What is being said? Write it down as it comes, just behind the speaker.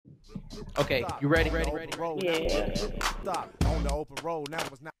Okay, you ready? Yeah. Stop on the open road. Now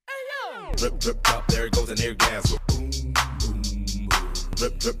it's not. Drip, drip, drop, there it goes an air gas. Boom, boom, boom.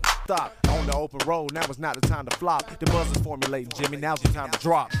 Drip, drip. Stop on the open road. Now it's not the time to flop. The buzz is formulating, Jimmy. Now's the time to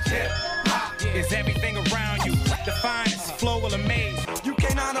drop. Is everything around you the finest flow will amaze? You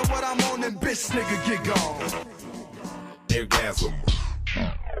can't honor what I'm on, then bitch nigga get gone. Air gas.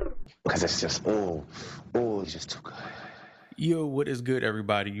 Because it's just, it's just too good. Yo, what is good,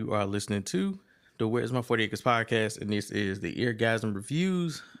 everybody? You are listening to the Where's My 40 Acres podcast, and this is the Eargasm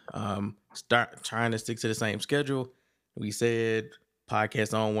Reviews. Start trying to stick to the same schedule. We said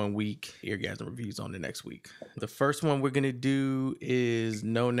podcast on 1 week, Eargasm Reviews on the next week. The first one we're going to do is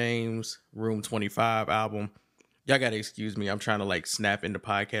Noname's Room 25 album. Y'all got to excuse me. I'm trying to snap into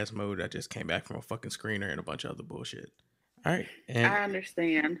podcast mode. I just came back from a fucking screener and a bunch of other bullshit. All right. And I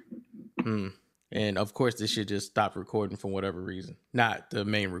understand. And of course, this shit just stopped recording for whatever reason. Not the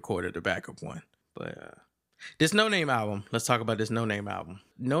main recorder, the backup one. But this Noname album, let's talk about this Noname album.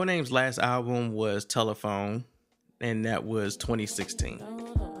 Noname's last album was Telephone, and that was 2016.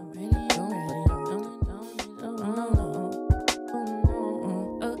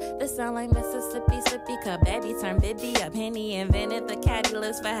 This sound like Mississippi, sippy cup. Baby turn baby up. Henny invented the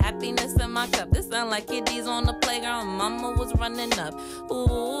catalyst for happiness in my cup. This sound like kiddies on the playground. Mama was running up.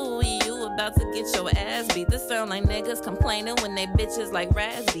 Ooh, you about to get your ass beat. This sound like niggas complaining when they bitches like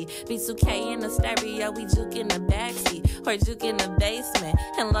Razzie. B2K in the stereo, we juke in the backseat. Or juke in the basement.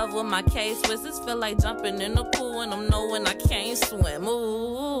 In love with my K-Swiss. This feel like jumping in the pool and I'm knowing I can't swim.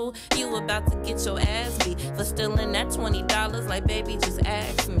 Ooh, you about to get your ass beat. For stealing that $20 like baby just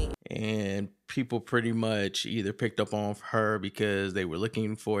ask me. And people pretty much either picked up on her because they were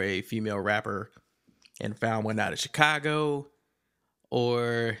looking for a female rapper and found one out of Chicago,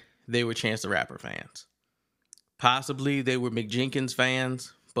 or they were Chance the Rapper fans. Possibly they were McJenkins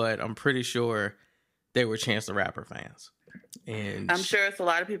fans, but I'm pretty sure they were Chance the Rapper fans. And I'm sure it's a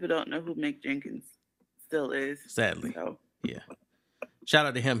lot of people don't know who Mick Jenkins still is. Sadly. So. Yeah. Shout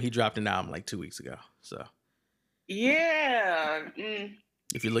out to him. He dropped an album 2 weeks ago. So yeah.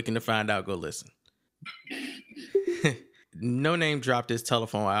 If you're looking to find out, go listen. Noname dropped his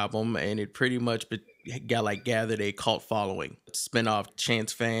Telephone album, and it pretty much got gathered a cult following. Spin-off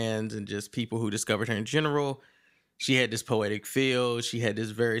Chance fans and just people who discovered her in general. She had this poetic feel. She had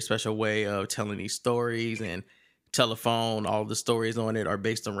this very special way of telling these stories, and Telephone, all the stories on it are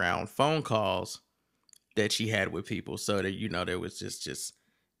based around phone calls that she had with people. So that, there was just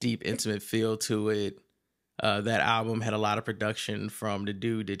deep, intimate feel to it. That album had a lot of production from the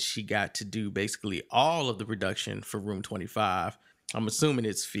dude that she got to do basically all of the production for Room 25. I'm assuming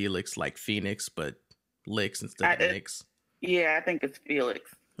it's Felix, like Phoenix, but Licks instead of Nicks. Yeah, I think it's Felix.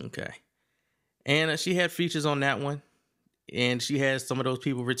 Okay. And she had features on that one. And she has some of those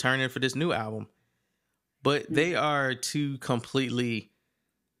people returning for this new album. But they are two completely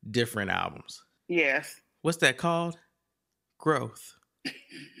different albums. Yes. What's that called? Growth.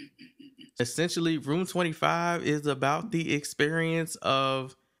 Essentially, Room 25 is about the experience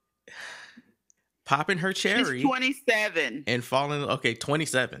of popping her cherry. She's 27. And falling. Okay,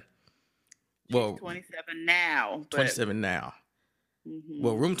 27. Well, 27 now. 27 now. Mm-hmm.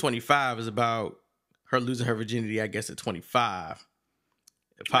 Well, Room 25 is about her losing her virginity, I guess, at 25.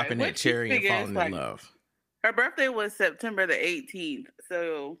 Popping that cherry and falling in love. Her birthday was September the 18th.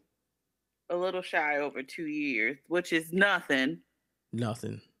 So a little shy over 2 years, which is nothing.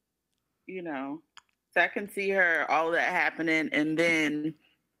 Nothing. So I can see her, all that happening, and then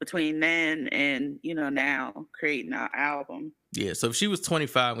between then and, now creating our album. Yeah, so if she was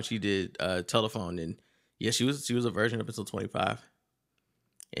 25 when she did Telephone, then yeah, she was a virgin up until 25.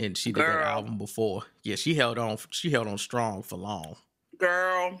 And she did that album before. Yeah, she held on strong for long.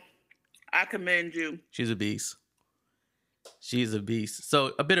 Girl, I commend you. She's a beast. She's a beast.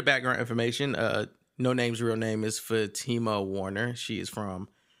 So a bit of background information. Noname's real name is Fatima Warner. She is from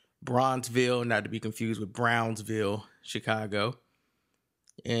Bronzeville, not to be confused with Brownsville, Chicago.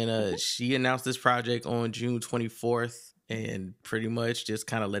 And she announced this project on June 24th and pretty much just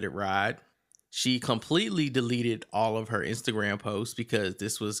kind of let it ride. She completely deleted all of her Instagram posts because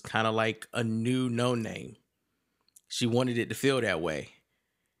this was kind of like a new Noname. She wanted it to feel that way.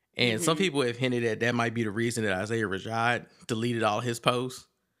 And some people have hinted that might be the reason that Isaiah Rashad deleted all his posts.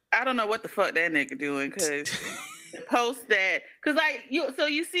 I don't know what the fuck that nigga doing, because post that, because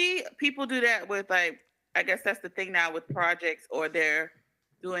you see people do that with I guess that's the thing now with projects, or they're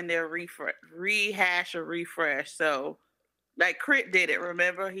doing their rehash or refresh. So Crit did it,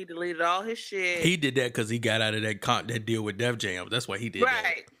 remember? He deleted all his shit. He did that because he got out of that deal with Def Jam. That's why he did that.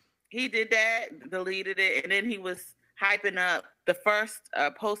 Right. He did that, deleted it, and then he was hyping up. The first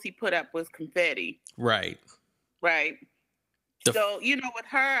post he put up was confetti. Right. Right. So, you know, with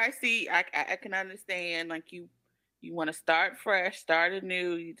her, I can understand, like, you want to start fresh, start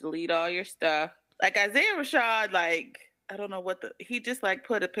anew, you delete all your stuff. Like Isaiah Rashad, like, I don't know he just like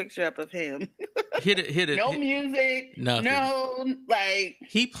put a picture up of him. No music, nothing. no, like.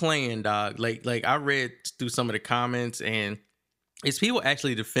 He playing, dog. Like I read through some of the comments, and it's people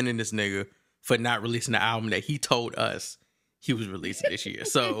actually defending this nigga for not releasing the album that he told us he was releasing this year.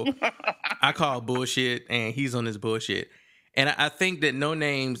 So I call bullshit, and he's on his bullshit. And I think that No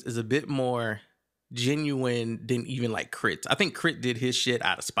Names is a bit more genuine than even like Crit. I think Crit did his shit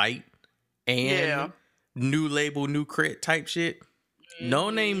out of spite and new label, new Crit type shit. No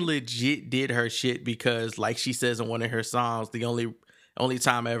Name legit did her shit because, like she says in one of her songs, the only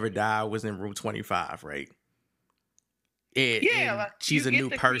time I ever died was in room 25, right? Like, she's a new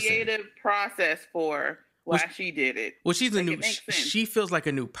person. Creative process for why she did it. Well, she's a new. She feels like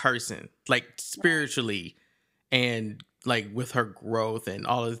a new person, like spiritually, and like with her growth and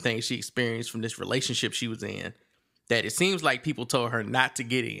all of the things she experienced from this relationship she was in, that it seems like people told her not to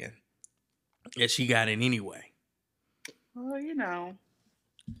get in, yet she got in anyway. Well, you know,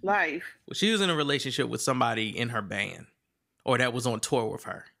 life. Well, she was in a relationship with somebody in her band, or that was on tour with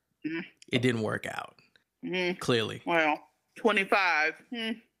her. It didn't work out. Clearly. Well, 25.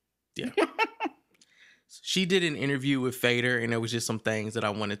 Yeah. She did an interview with Fader, and there was just some things that I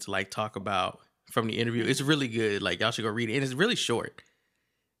wanted to like talk about from the interview. It's really good. Like, y'all should go read it. And it's really short.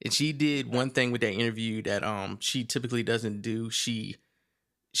 And she did one thing with that interview that she typically doesn't do. She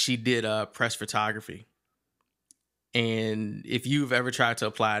did press photography. And if you've ever tried to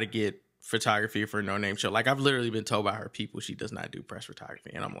apply to get photography for a No Name show, like, I've literally been told by her people she does not do press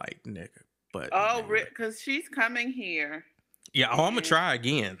photography. And I'm like, nigga. But because she's coming here. Yeah, I'm gonna try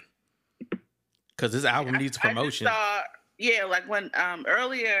again. Because this album needs promotion. Like when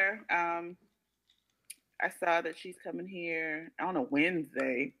earlier, I saw that she's coming here on a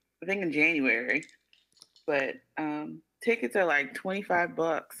Wednesday, I think in January. But tickets are like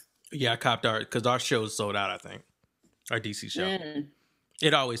 $25. Yeah, I copped because our show is sold out, I think. Our DC show.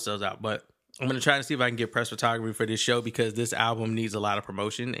 It always sells out, but I'm going to try to see if I can get press photography for this show because this album needs a lot of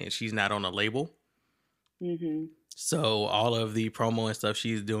promotion and she's not on a label. Mm-hmm. So all of the promo and stuff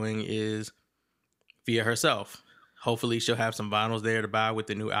she's doing is via herself. Hopefully she'll have some vinyls there to buy with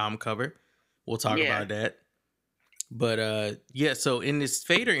the new album cover. We'll talk about that. But so in this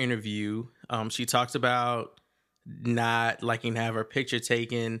Fader interview, she talks about not liking to have her picture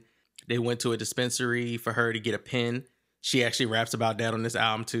taken. They went to a dispensary for her to get a pen. She actually raps about that on this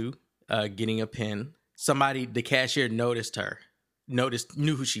album too, getting a pen. Somebody, the cashier noticed her,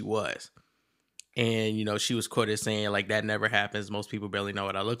 knew who she was. And, you know, she was quoted saying, like, that never happens. Most people barely know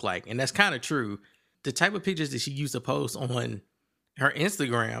what I look like. And that's kind of true. The type of pictures that she used to post on her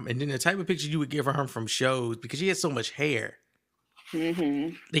Instagram, and then the type of pictures you would give her from shows, because she has so much hair.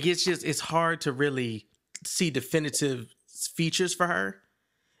 Mm-hmm. Like, it's hard to really see definitive features for her.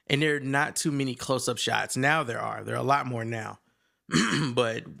 And there are not too many close-up shots. Now there are. There are a lot more now.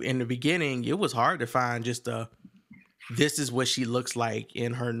 But in the beginning, it was hard to find just this is what she looks like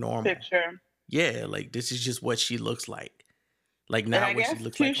in her normal picture. Yeah, like, this is just what she looks like. Like, not what she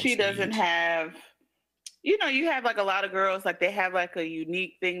looks like on she stage. Doesn't have, you know, you have, like, a lot of girls, like, they have, like, a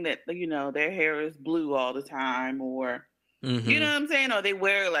unique thing that, you know, their hair is blue all the time, or, you know what I'm saying? Or they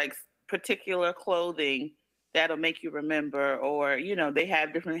wear, like, particular clothing that'll make you remember, or, you know, they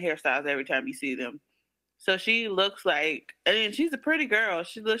have different hairstyles every time you see them. So she looks like, I mean, she's a pretty girl.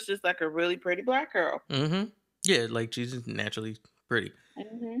 She looks just like a really pretty black girl. Mm-hmm. Yeah, like, she's just naturally pretty.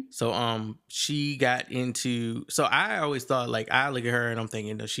 Mm-hmm. So she got into, so I always thought, like, I look at her and I'm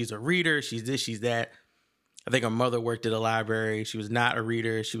thinking, no, she's a reader, she's this, she's that. I think her mother worked at a library. She was not a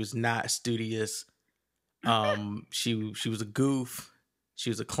reader. She was not studious. She was a goof.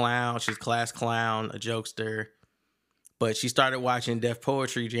 She was a clown. She was a class clown, a jokester. But she started watching Def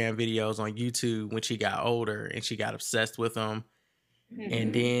Poetry Jam videos on YouTube when she got older, and she got obsessed with them. Mm-hmm.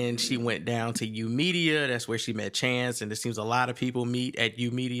 And then she went down to U Media. That's where she met Chance, and it seems a lot of people meet at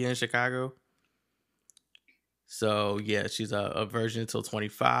U Media in Chicago. So, yeah, she's a virgin until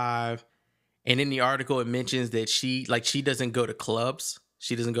 25. And in the article, it mentions that she doesn't go to clubs.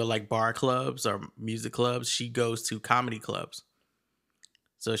 She doesn't go, like, bar clubs or music clubs. She goes to comedy clubs.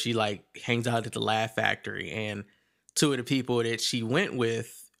 So she, like, hangs out at the Laugh Factory. And two of the people that she went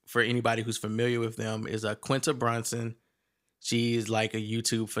with, for anybody who's familiar with them, is Quinta Brunson. She's like a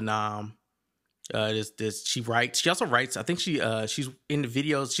YouTube phenom. She also writes. I think she's in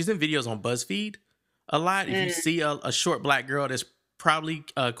videos. She's in videos on BuzzFeed a lot. If you see a short black girl, that's probably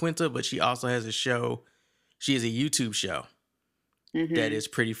Quinta, but she also has a show. She has a YouTube show that is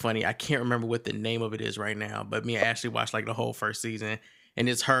pretty funny. I can't remember what the name of it is right now, but me and Ashley watched like the whole first season, and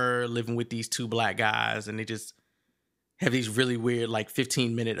it's her living with these two black guys, and they just have these really weird like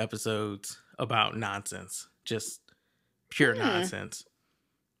 15-minute episodes about nonsense, just pure nonsense.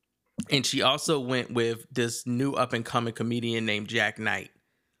 And she also went with this new up-and-coming comedian named Jack Knight,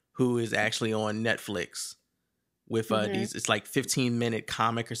 who is actually on Netflix with these, it's like 15-minute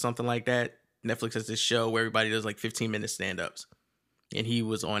comic or something like that. Netflix has this show where everybody does like 15-minute stand-ups. And he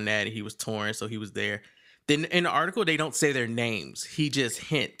was on that, and he was touring, so he was there. Then in the article, they don't say their names. He just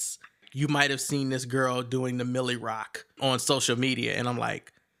hints. You might have seen this girl doing the Millie Rock on social media. And I'm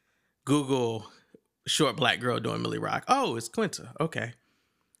like, Google short black girl doing Millie Rock. Oh, it's Quinta. Okay.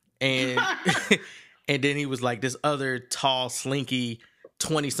 And and then he was like this other tall, slinky,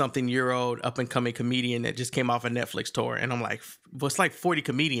 20-something-year-old up-and-coming comedian that just came off a Netflix tour. And I'm like, well, it's like 40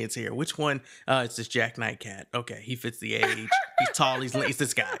 comedians here. Which one? It's this Jack Knight cat. Okay, he fits the age. He's tall. It's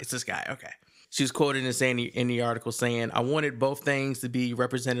this guy. It's this guy. Okay. She was quoted in saying in the article saying, I wanted both things to be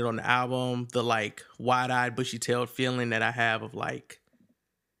represented on the album. The like wide-eyed, bushy-tailed feeling that I have of like,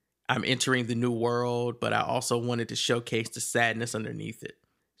 I'm entering the new world, but I also wanted to showcase the sadness underneath it.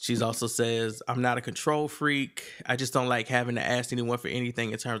 She's also says, I'm not a control freak. I just don't like having to ask anyone for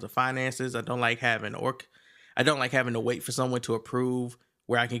anything in terms of finances. I don't like having to wait for someone to approve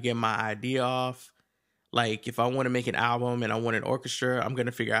where I can get my idea off. Like if I want to make an album and I want an orchestra, I'm going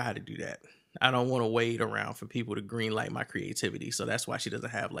to figure out how to do that. I don't want to wait around for people to greenlight my creativity. So that's why she doesn't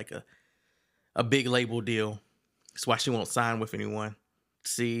have like a big label deal. That's why she won't sign with anyone.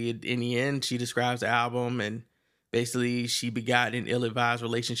 See, in the end, she describes the album and basically, she begot an ill-advised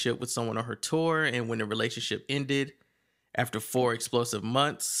relationship with someone on her tour, and when the relationship ended, after 4 explosive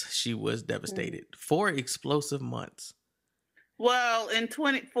months, she was devastated. 4 explosive months. Well,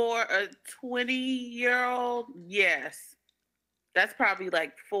 for a 20-year-old, yes. That's probably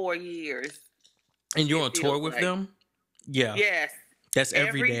like 4 years. And you're on tour with them? Yeah. Yes. That's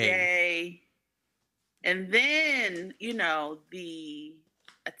every day. And then, the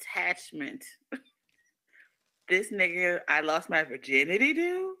attachment. This nigga, I lost my virginity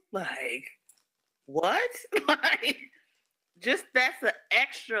to? Like, what? Like, just that's an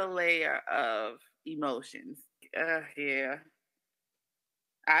extra layer of emotions. Yeah.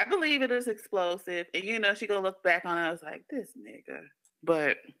 I believe it is explosive. And, she gonna look back on it, I was like, this nigga.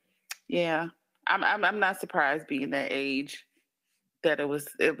 But, yeah, I'm not surprised being that age that it was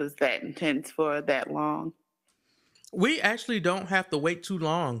that intense for that long. We actually don't have to wait too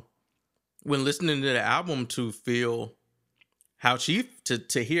long when listening to the album to feel how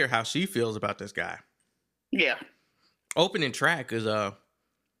to hear how she feels about this guy. Yeah. Opening track is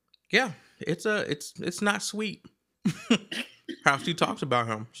it's not sweet how she talks about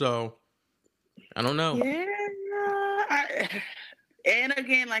him. So I don't know. Yeah. And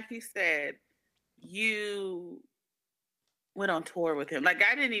again, like you said, you went on tour with him. Like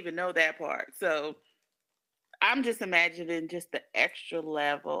I didn't even know that part. So I'm just imagining just the extra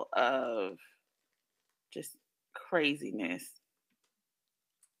level of just craziness.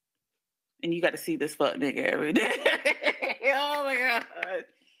 And you got to see this fuck nigga every day. Oh my God.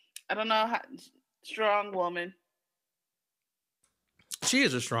 I don't know how strong woman. She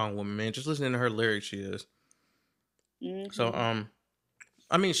is a strong woman, man. Just listening to her lyrics, she is. Mm-hmm. So,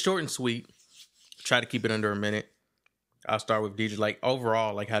 I mean, short and sweet. Try to keep it under a minute. I'll start with DJ. Like,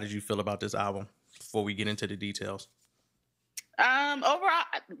 overall, like, how did you feel about this album before we get into the details? Overall,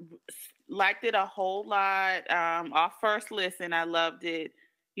 I liked it a whole lot. Our first listen, I loved it.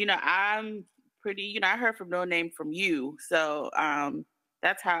 I'm pretty, I heard from Noname from you. So,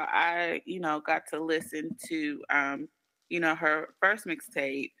 that's how I, got to listen to, her first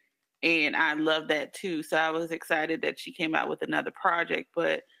mixtape. And I love that too. So I was excited that she came out with another project.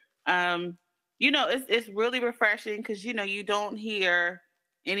 But, it's really refreshing because, you don't hear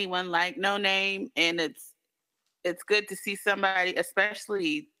anyone like Noname. And it's good to see somebody,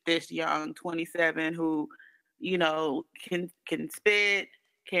 especially this young, 27, who, can spit,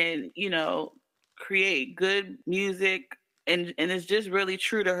 can, create good music and is just really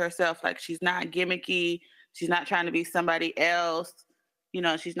true to herself. Like she's not gimmicky. She's not trying to be somebody else.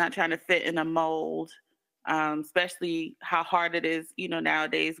 She's not trying to fit in a mold, especially how hard it is,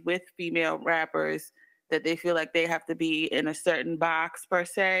 nowadays with female rappers that they feel like they have to be in a certain box per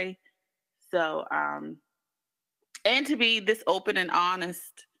se. So, and to be this open and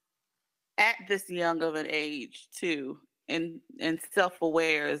honest at this young of an age too, and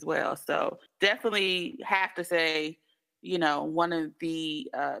self-aware as well. So definitely have to say, one of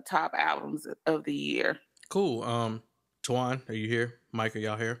the top albums of the year. Cool. Twan, are you here? Mike, are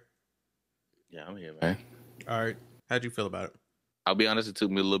y'all here? Yeah, I'm here, man. All right. How'd you feel about it? I'll be honest, it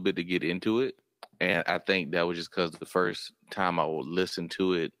took me a little bit to get into it. And I think that was just because the first time I would listen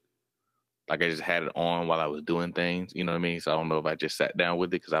to it, like I just had it on while I was doing things, you know what I mean? So I don't know if I just sat down with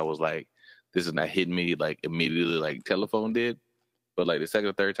it because I was like, this is not hitting me like immediately like Telephone did. But like the second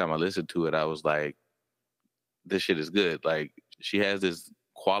or third time I listened to it, I was like, this shit is good. Like she has this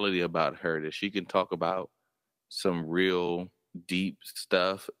quality about her that she can talk about some real deep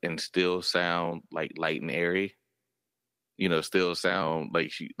stuff and still sound like light and airy. You know, still sound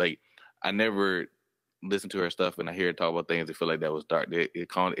like I never listen to her stuff and I hear her talk about things that feel like that was dark. It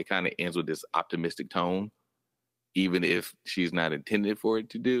kind of ends with this optimistic tone, even if she's not intended for it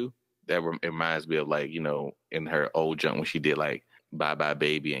to do. That reminds me of like, you know, in her old junk when she did like Bye Bye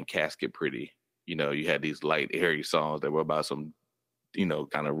Baby and Casket Pretty. You know, you had these light, airy songs that were about some, you know,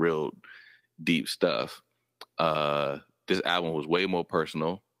 kind of real deep stuff. This album was way more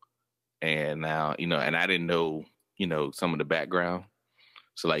personal. And now, you know, and I didn't know, you know, some of the background.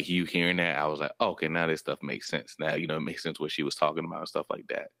 So like you hearing that, I was like, oh, okay, now this stuff makes sense. Now, you know, it makes sense what she was talking about and stuff like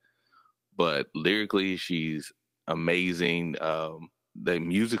that. But lyrically, she's amazing.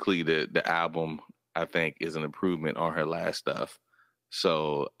 Musically, the album, I think, is an improvement on her last stuff.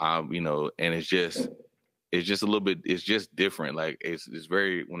 So you know, and it's just a little bit, it's just different. Like it's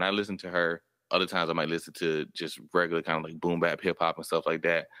very, when I listen to her, other times I might listen to just regular kind of like boom bap hip hop and stuff like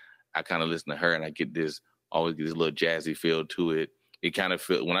that. I kind of listen to her and I always get this little jazzy feel to it. It kind of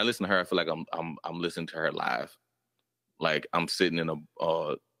feel, when I listen to her, I feel like I'm listening to her live. Like I'm sitting in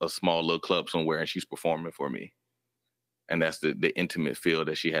a small little club somewhere and she's performing for me. And that's the intimate feel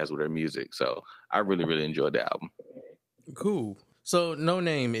that she has with her music. So I really, really enjoyed the album. Cool. So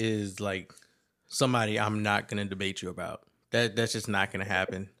Noname is like somebody I'm not going to debate you about. That's just not going to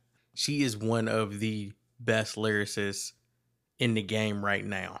happen. She is one of the best lyricists in the game right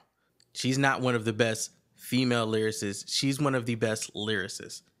now. She's not one of the best female lyricists. She's one of the best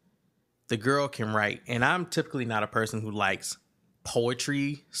lyricists. The girl can write. And I'm typically not a person who likes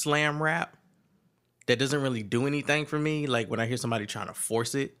poetry slam rap. That doesn't really do anything for me. Like when I hear somebody trying to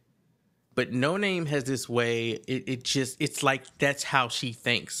force it. But Noname has this way, it's like that's how she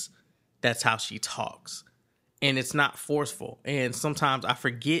thinks. That's how she talks. And it's not forceful. And sometimes I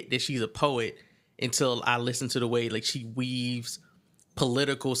forget that she's a poet until I listen to the way like she weaves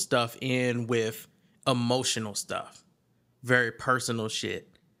political stuff in with emotional stuff. Very personal shit.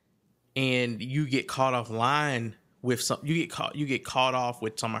 And you get caught offline with you get caught off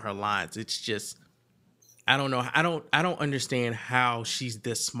with some of her lines. It's just, I don't know. I don't understand how she's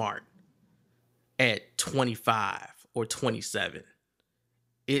this smart at 25 or 27.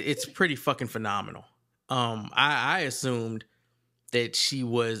 It's pretty fucking phenomenal. I assumed that she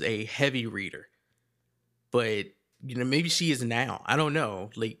was a heavy reader, but you know, maybe she is now. I don't know.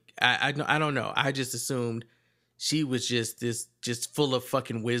 Like I don't know. I just assumed she was just full of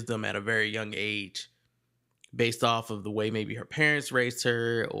fucking wisdom at a very young age, based off of the way maybe her parents raised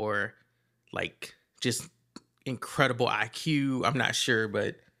her, or like just incredible IQ. I'm not sure,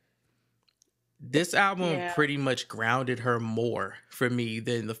 but this album pretty much grounded her more for me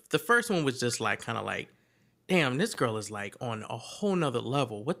than the first one was just like kind of like, damn, this girl is like on a whole nother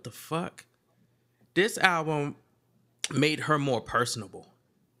level. What the fuck? This album made her more personable.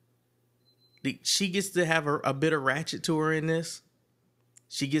 She gets to have a bit of ratchet to her in this.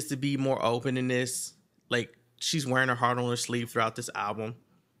 She gets to be more open in this. Like she's wearing her heart on her sleeve throughout this album.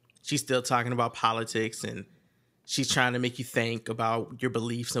 She's still talking about politics and she's trying to make you think about your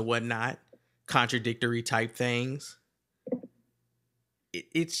beliefs and whatnot. Contradictory type things.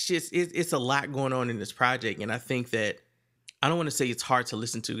 It's a lot going on in this project. And I think that, I don't want to say it's hard to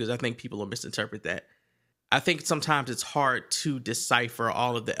listen to because I think people will misinterpret that. I think sometimes it's hard to decipher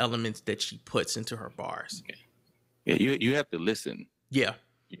all of the elements that she puts into her bars. Yeah, you have to listen. Yeah.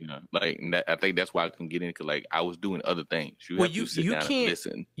 You know, like I think that's why I can get into like I was doing other things. You have to sit down and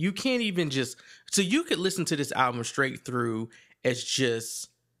listen. You can't even just, so you could listen to this album straight through as just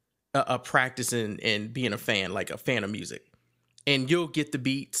a practice and being a fan, like a fan of music. And you'll get the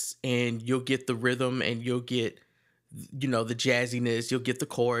beats and you'll get the rhythm and you'll get, you know, the jazziness. You'll get the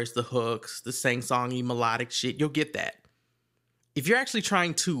chorus, the hooks, the sing-songy melodic shit. You'll get that. If you're actually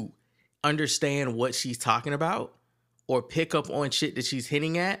trying to understand what she's talking about or pick up on shit that she's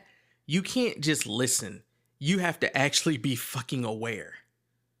hitting at, you can't just listen. You have to actually be fucking aware.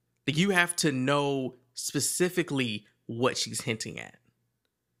 You have to know specifically what she's hinting at.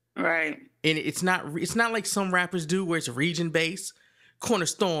 Right. And it's not like some rappers do where it's region based.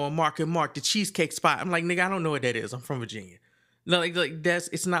 Cornerstone, Mark, the Cheesecake Spot. I'm like, nigga, I don't know what that is. I'm from Virginia. No, like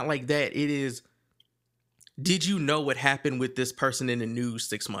it's not like that. It is, did you know what happened with this person in the news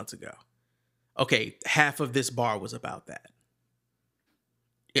 6 months ago? okay, half of this bar was about that.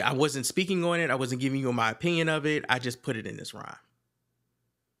 Yeah, I wasn't speaking on it. I wasn't giving you my opinion of it. I just put it in this rhyme.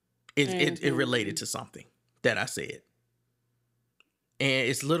 It related to something that I said. And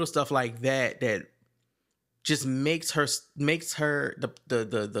it's little stuff like that that just makes her the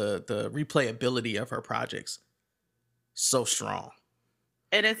replayability of her projects so strong.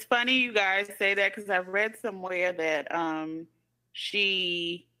 And it's funny you guys say that, because I've read somewhere that when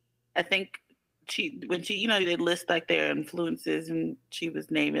she, you know, they list like their influences, and she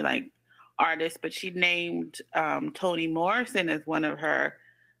was naming like artists, but she named Toni Morrison as one of her,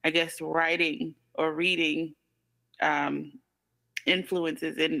 I guess, writing or reading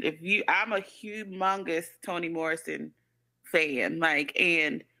influences. And I'm a humongous Toni Morrison fan, like,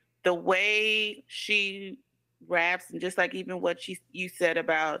 and the way she raps, and just like even what you said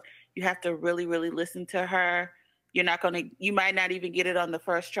about, you have to really, really listen to her. You might not even get it on the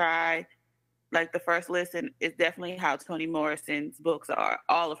first try, like the first listen. Is definitely how Toni Morrison's books are.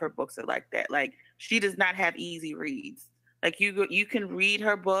 All of her books are like that. Like, she does not have easy reads. Like, you can read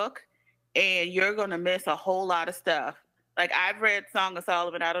her book and you're gonna miss a whole lot of stuff. Like, I've read Song of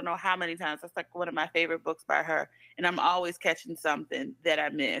Solomon, I don't know how many times. That's like one of my favorite books by her, and I'm always catching something that I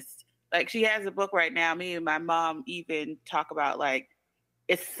missed. Like, she has a book right now. Me and my mom even talk about, like,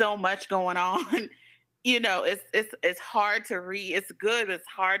 it's so much going on. You know, it's hard to read. It's good, but it's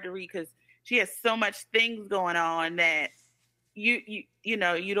hard to read because she has so much things going on that you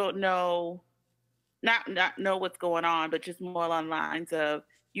know, you don't know, not know what's going on, but just more along the lines of,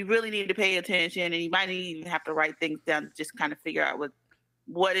 you really need to pay attention, and you might even have to write things down to just kind of figure out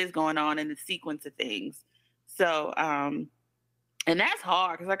what is going on in the sequence of things. So, and that's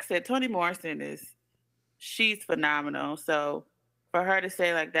hard because, like I said, Toni Morrison she's phenomenal. So for her to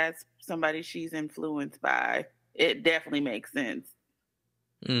say like that's somebody she's influenced by, it definitely makes sense.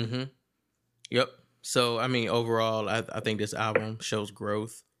 Mm-hmm. Yep. So, I mean, overall, I think this album shows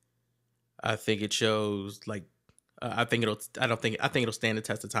growth. I think it shows like, I think it'll stand the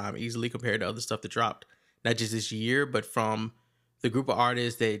test of time easily compared to other stuff that dropped, not just this year, but from the group of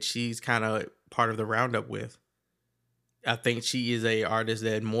artists that she's kind of part of the roundup with. I think she is a artist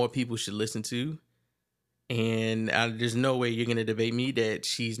that more people should listen to. And there's no way you're going to debate me that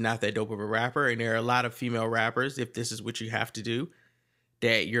she's not that dope of a rapper. And there are a lot of female rappers, if this is what you have to do,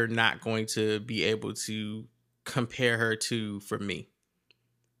 that you're not going to be able to compare her to for me.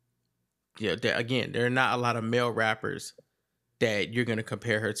 Yeah, again, there are not a lot of male rappers that you're going to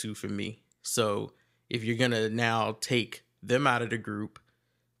compare her to for me. So if you're going to now take them out of the group,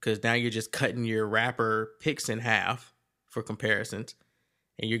 because now you're just cutting your rapper picks in half for comparisons,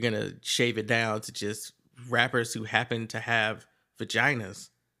 and you're going to shave it down to just rappers who happen to have vaginas.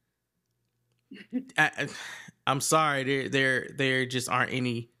 I'm sorry, there just aren't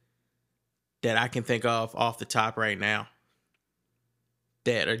any that I can think of off the top right now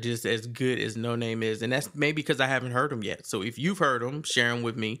that are just as good as Noname is. And that's maybe because I haven't heard them yet. So if you've heard them, share them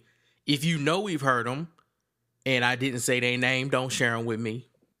with me. If you know we've heard them and I didn't say their name, don't share them with me.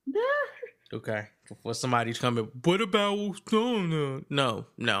 Okay. For somebody to come in, what about no.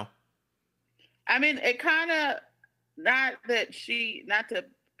 I mean, it kind of, not to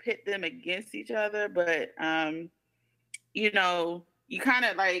pit them against each other, but you know, you kind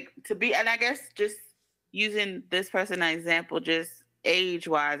of like to be, and I guess just using this person as an example, just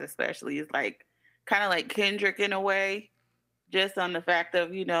age-wise especially, is like kind of like Kendrick in a way, just on the fact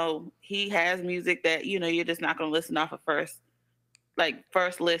of, you know, he has music that, you know, you're just not going to listen off of first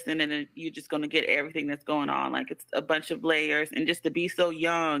listen, and then you're just going to get everything that's going on. Like, it's a bunch of layers, and just to be so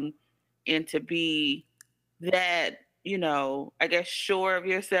young and to be that, you know, I guess sure of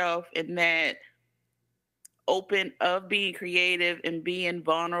yourself and that open of being creative and being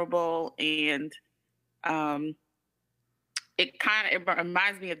vulnerable, and it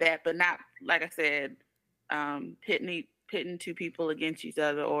reminds me of that, but not, like I said, pitting two people against each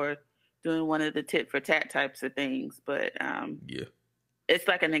other or doing one of the tit for tat types of things. But yeah, it's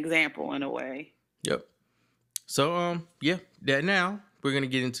like an example in a way. Yep. So that now we're gonna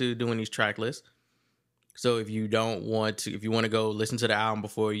get into doing these track lists. So if you want to go listen to the album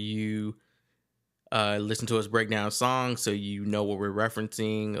before you listen to us break down songs, so you know what we're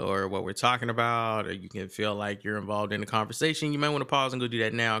referencing or what we're talking about, or you can feel like you're involved in the conversation, you might want to pause and go do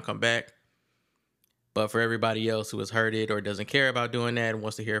that now and come back. But for everybody else who has heard it or doesn't care about doing that and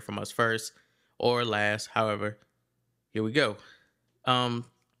wants to hear from us first or last, however, here we go.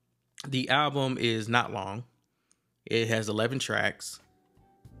 The album is not long. It has 11 tracks.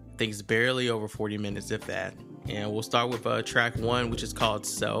 I think it's barely over 40 minutes, if that. And we'll start with track 1, which is called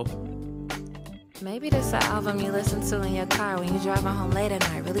Self. Maybe this is an album you listen to in your car when you're driving home late at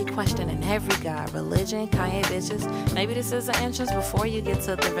night, really questioning every god, religion, Kanye bitches. Maybe this is an entrance before you get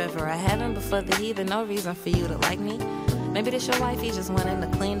to the river, a heaven before the heathen, no reason for you to like me. Maybe this your wife, you just wanting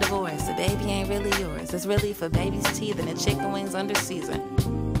a clean divorce. The baby ain't really yours, it's really for baby's teeth and the chicken wings under season.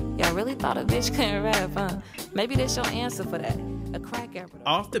 Y'all really thought a bitch couldn't rap, huh? Maybe this your answer for that, a crack era.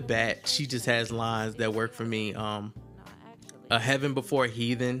 Off the bat, she just has lines that work for me. A heaven before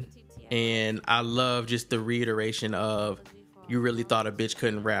heathen. And I love just the reiteration of, you really thought a bitch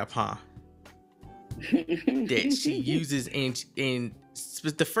couldn't rap, huh? That she uses in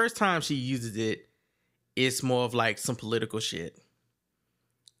the first time she uses it, it's more of like some political shit.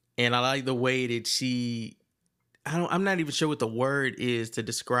 And I like the way that I'm not even sure what the word is to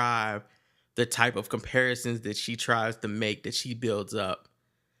describe the type of comparisons that she tries to make, that she builds up.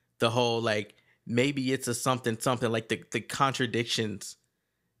 The whole, like, maybe it's a something, like the contradictions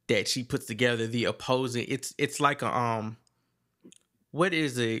that she puts together, the opposing. It's like a what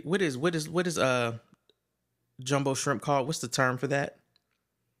is jumbo shrimp called? What's the term for that?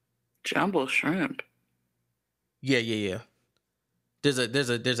 Jumbo shrimp. Yeah. There's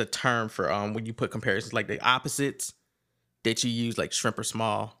a term for when you put comparisons, like the opposites that you use, like shrimp are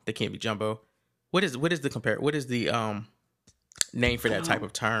small, they can't be jumbo. What is the name for that type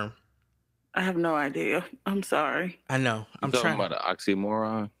of term? I have no idea. I'm sorry. I know. I'm talking trying about an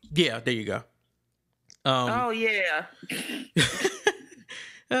oxymoron. Yeah, there you go. Oh yeah.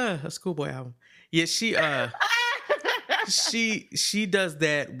 A schoolboy album. Yeah, she does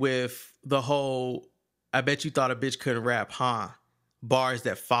that with the whole I bet you thought a bitch couldn't rap, huh? Bars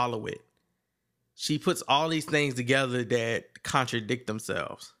that follow it. She puts all these things together that contradict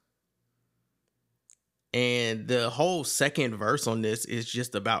themselves. And the whole second verse on this is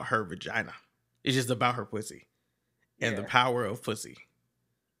just about her vagina. It's just about her pussy and the power of pussy.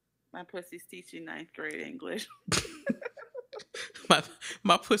 My pussy's teaching 9th grade English.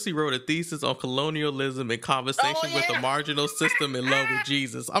 my pussy wrote a thesis on colonialism and conversation with the marginal system in love with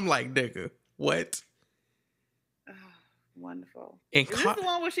Jesus. I'm like, nigga, what? Oh, wonderful. And is this the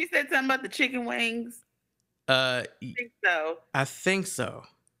one where she said something about the chicken wings? I think so. I think so.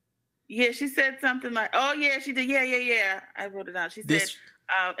 Yeah, she said something like, oh, yeah, she did. Yeah. I wrote it down. She said,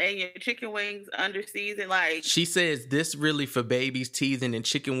 and your chicken wings under season. Like, she says, this really for babies, teething, and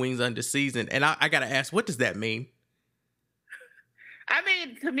chicken wings under season. And I got to ask, what does that mean? I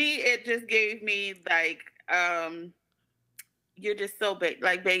mean, to me, it just gave me, like, you're just so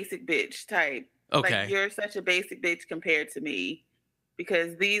basic bitch type. Okay. Like, you're such a basic bitch compared to me.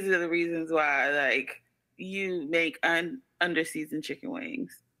 Because these are the reasons why, like, you make under-seasoned chicken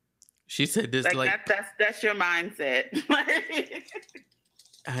wings. She said this that's your mindset.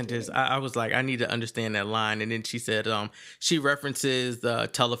 I was like, I need to understand that line. And then she said, she references the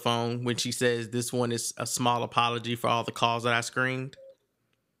telephone when she says this one is a small apology for all the calls that I screened.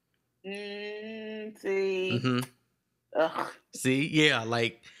 See. Mm-hmm. See, yeah,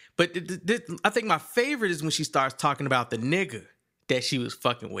 like, but I think my favorite is when she starts talking about the nigga that she was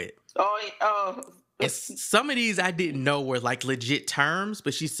fucking with. Oh. And some of these I didn't know were like legit terms,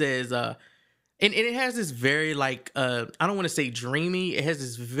 but she says, and it has this very like, I don't want to say dreamy. It has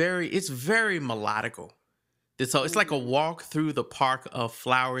this it's very melodical. So it's like a walk through the park of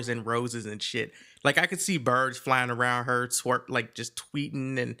flowers and roses and shit. Like I could see birds flying around her, like just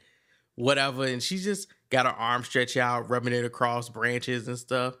tweeting and whatever. And she just got her arm stretched out, rubbing it across branches and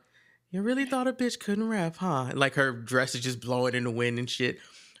stuff. You really thought a bitch couldn't rap, huh? Like her dress is just blowing in the wind and shit.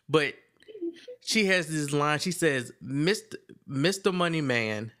 But she has this line. She says, Mr. Money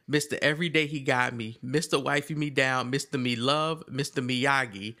Man, Mr. Everyday He Got Me, Mr. Wifey Me Down, Mr. Me Love, Mr.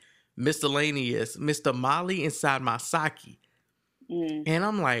 Miyagi, Miscellaneous, Mr. Molly Inside My Sake. And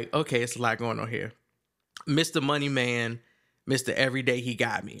I'm like, okay, it's a lot going on here. Mr. Money Man, Mr. Everyday He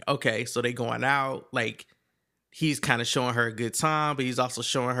Got Me. Okay, so they going out. Like, he's kind of showing her a good time, but he's also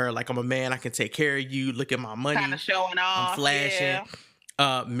showing her, like, I'm a man. I can take care of you. Look at my money. Kind of showing off. I'm flashing. Yeah.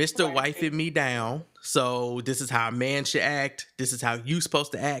 Mr. Wifing Me Down. So this is how a man should act. This is how you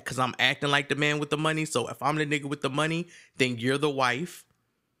supposed to act because I'm acting like the man with the money. So if I'm the nigga with the money, then you're the wife.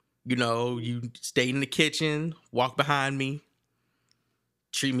 You know, you stay in the kitchen, walk behind me,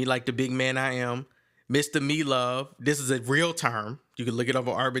 treat me like the big man I am. Mr. Me Love. This is a real term. You can look it up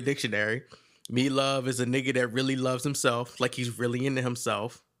on Urban Dictionary. Me Love is a nigga that really loves himself, like he's really into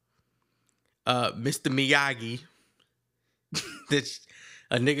himself. Mr. Miyagi. That's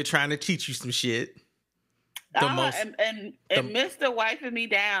a nigga trying to teach you some shit. And Mr. Wifing Me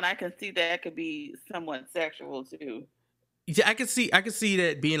Down, I can see that could be somewhat sexual too. Yeah, I can see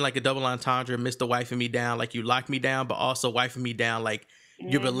that being like a double entendre. Mr. Wifing Me Down, like you lock me down, but also wifing me down, like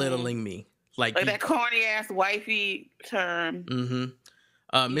you're belittling me. Like that corny ass wifey term. Mm-hmm.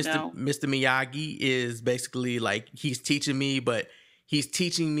 Mr. Miyagi is basically like he's teaching me, but he's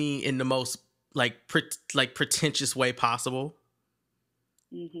teaching me in the most like pretentious way possible.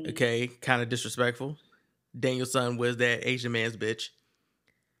 Mm-hmm. Okay, kind of disrespectful. Daniel-san was that Asian man's bitch.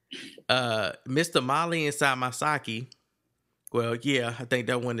 Mr. Mali inside Masaki. Well, yeah, I think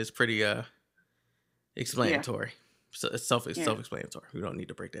that one is pretty explanatory. Yeah. So it's self-explanatory. We don't need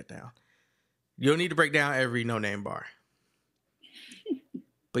to break that down. You don't need to break down every no-name bar.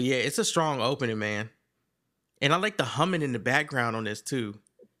 But yeah, it's a strong opening, man. And I like the humming in the background on this too.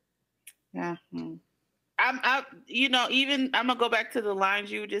 Yeah. I'm gonna go back to the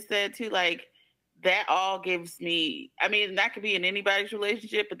lines you just said too. Like that all gives me. I mean, that could be in anybody's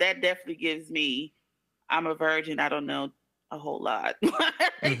relationship, but that definitely gives me. I'm a virgin. I don't know a whole lot,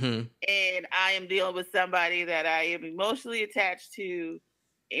 Mm-hmm. and I am dealing with somebody that I am emotionally attached to,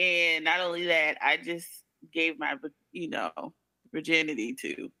 and not only that, I just gave my virginity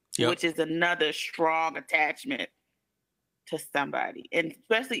to, which is another strong attachment to somebody, and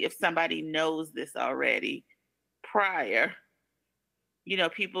especially if somebody knows this already prior,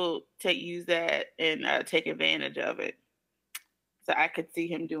 people use that and take advantage of it. So I could see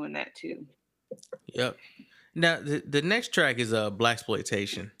him doing that too. Yep. Now the next track is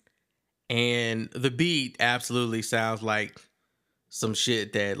Blaxploitation, and the beat absolutely sounds like some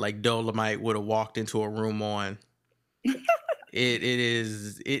shit that like Dolomite would have walked into a room on. It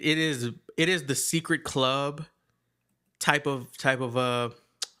is the secret club type of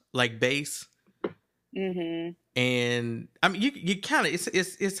like bass. Mm-hmm. And I mean you kind of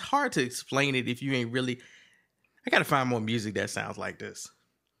it's hard to explain it if you ain't really. I gotta find more music that sounds like this,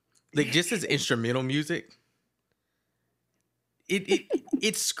 like just as instrumental music.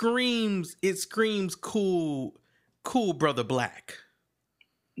 It screams cool Brother Black.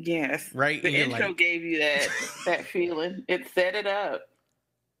 Yes. Right? The intro gave you that feeling. It set it up.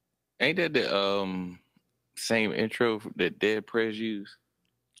 Ain't that the same intro that Dead Prez used?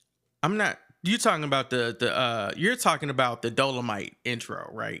 I'm not. You talking about you're talking about the Dolomite intro,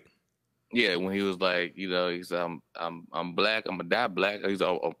 right? Yeah, when he was like, he's I'm black, I'm gonna die black. He's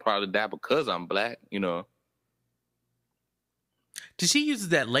I'll probably die because I'm black, Did she use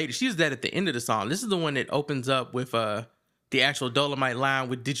that later? She used that at the end of the song. This is the one that opens up with the actual Dolomite line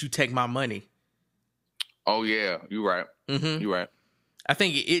with "Did you take my money?" Oh yeah, you're right. Mm-hmm. You're right. I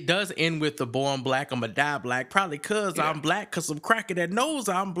think it does end with the "Born black, I'ma die black." Probably cause I'm black, cause some cracker that knows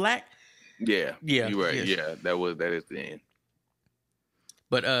I'm black. Yeah, yeah, you're right. Yes. Yeah, that is the end.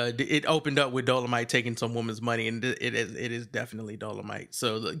 But it opened up with Dolomite taking some woman's money, and it is definitely Dolomite.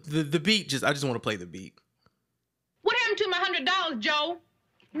 So the beat I just want to play the beat. What happened to my $100, Joe?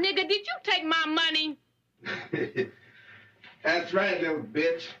 Nigga, did you take my money? That's right, little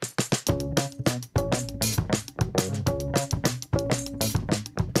bitch.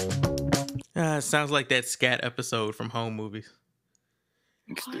 Sounds like that scat episode from Home Movies.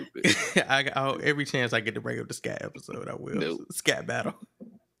 Stupid. Every chance I get to bring up the scat episode, I will. Nope. Scat battle.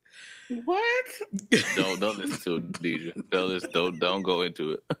 What? Don't listen to it, Deidre. Don't go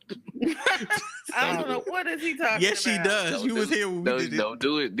into it. I don't know what is he talking about. Yes, she does. You was here when we did it. Don't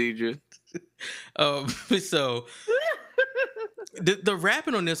do it, Deidre. So the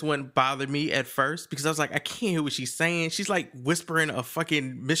rapping on this one bothered me at first because I was like, I can't hear what she's saying. She's like whispering a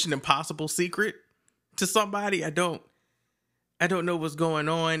fucking Mission Impossible secret to somebody. I don't know what's going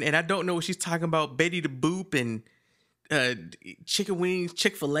on, and I don't know what she's talking about. Betty the Boop and chicken wings,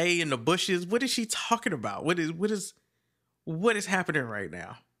 Chick-fil-A in the bushes. What is she talking about? What is happening right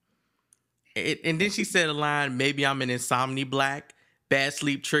now? And then she said a line, maybe I'm an insomni black, bad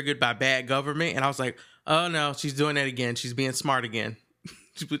sleep triggered by bad government. And I was like, oh no, she's doing that again. She's being smart again.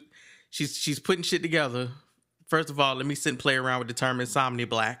 she's putting shit together. First of all, let me sit and play around with the term insomni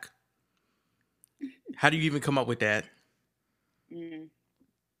black. How do you even come up with that? Mm.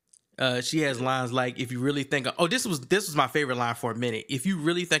 She has lines like, if you really think, this was my favorite line for a minute. If you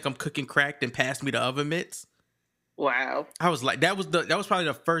really think I'm cooking crack, then pass me the oven mitts. Wow. I was like, that was probably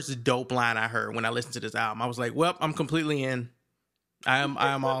the first dope line I heard when I listened to this album. I was like, well, I'm completely in. I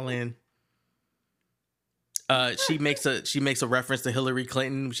am all in. She makes a reference to Hillary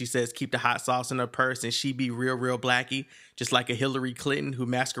Clinton. She says, keep the hot sauce in her purse, and she be real blacky, just like a Hillary Clinton who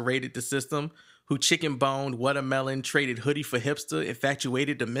masqueraded the system, who chicken boned watermelon, traded hoodie for hipster,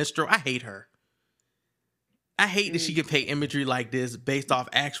 infatuated the minstrel. I hate her. I hate that she can paint imagery like this based off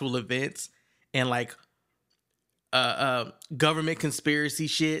actual events and like government conspiracy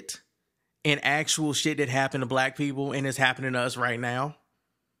shit and actual shit that happened to black people and is happening to us right now.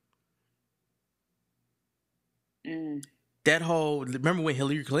 That whole, remember when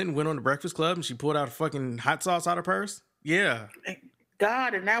Hillary Clinton went on the Breakfast Club and she pulled out a fucking hot sauce out of her purse? Yeah.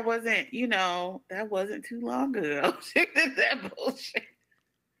 God, and that wasn't too long ago. She did that bullshit.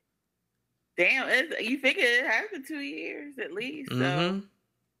 Damn, you figure it has been 2 years at least. So,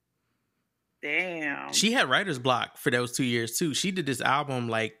 damn. She had writer's block for those 2 years too. She did this album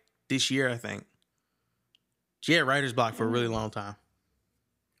like this year, I think. She had writer's block for a really long time.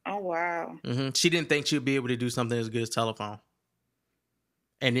 Oh wow. She didn't think she would be able to do something as good as Telephone.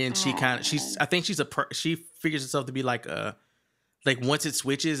 And then she figures herself to be like once it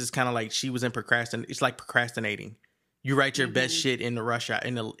switches, it's kind of like she was in it's like procrastinating. You write your best shit in the rush hour,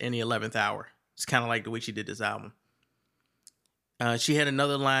 in the 11th hour. It's kind of like the way she did this album. She had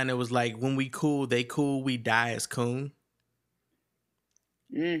another line that was like, when we cool, they cool, we die as coon.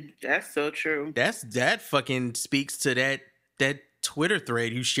 That's so true. That fucking speaks to that Twitter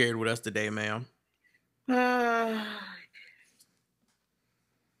thread you shared with us today, ma'am.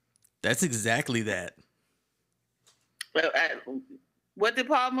 That's exactly that. What did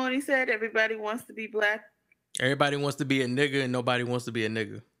Paul Mooney said? Everybody wants to be black. Everybody wants to be a nigga, and nobody wants to be a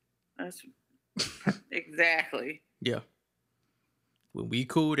nigga. That's exactly. Yeah. When we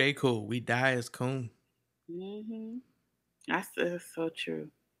cool, they cool. We die as coon. That's so true.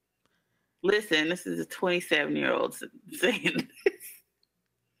 Listen, this is a 27-year-old saying this.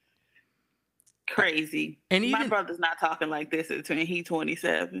 Crazy. And my brother's not talking like this he's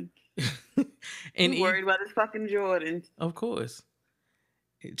 27. And he's worried about his fucking Jordans. Of course.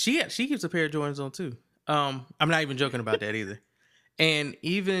 She keeps a pair of Jordans on too. I'm not even joking about that either. And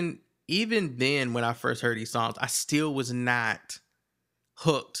even then, when I first heard these songs, I still was not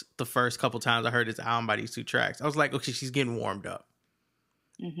hooked the first couple times I heard this album by these two tracks. I was like, okay, she's getting warmed up.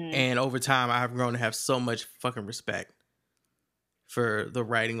 And over time, I've grown to have so much fucking respect for the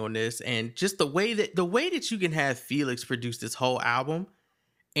writing on this, and just the way that you can have Felix produce this whole album,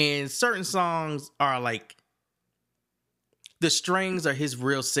 and certain songs are like, the strings are his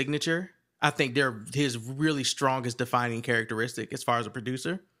real signature. I think they're his really strongest defining characteristic as far as a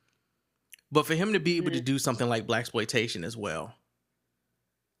producer. But for him to be able to do something like Blaxploitation as well,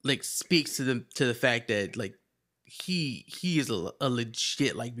 like, speaks to the fact that like he is a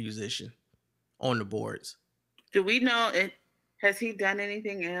legit like musician on the boards. Do we know it? Has he done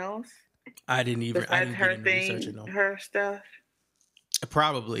anything else? I didn't Besides her thing, her stuff.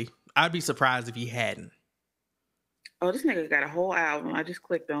 Probably. I'd be surprised if he hadn't. Oh, this nigga got a whole album. I just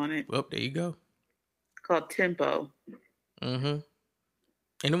clicked on it. Well, there you go. Called Tempo. And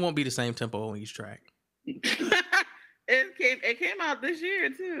it won't be the same tempo on each track. It came out this year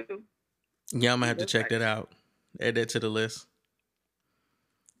too. Yeah, I'm gonna have to check that out. Add that to the list.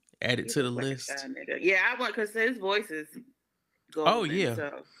 Add it to the list. Yeah, I want, because his voice is golden. Oh yeah.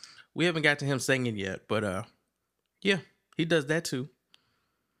 So. We haven't got to him singing yet, but yeah, he does that too.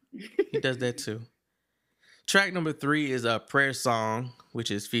 Track number 3 is a prayer song,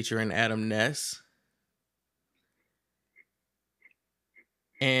 which is featuring Adam Ness.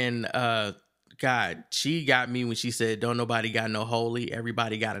 And God, she got me when she said, "Don't nobody got no holy,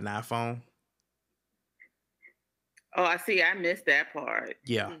 everybody got an iPhone." Oh, I see. I missed that part.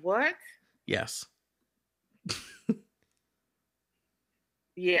 Yeah. What? Yes.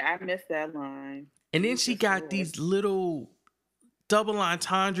 Yeah, I missed that line. And then she got these little double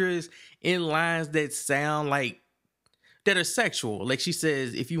entendres in lines that sound like, that are sexual. Like she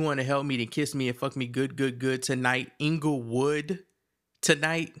says, "If you want to help me, then kiss me and fuck me good, good, good tonight. Inglewood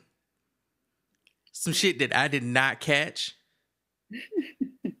tonight." Some shit that I did not catch.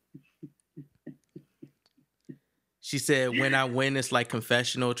 She said, "When I win, it's like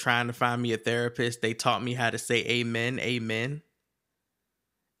confessional, trying to find me a therapist. They taught me how to say amen, amen."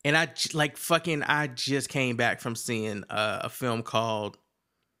 And I just came back from seeing a film called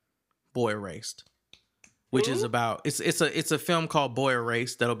Boy Erased, which is about, it's a film called Boy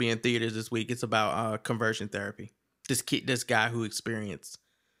Erased that'll be in theaters this week. It's about conversion therapy. This guy who experienced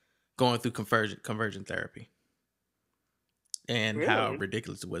going through conversion therapy, and how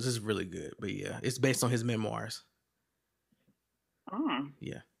ridiculous it was. It's really good, but yeah, it's based on his memoirs.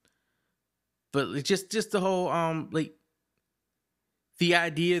 Yeah, but just the whole like, the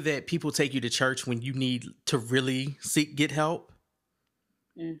idea that people take you to church when you need to really get help.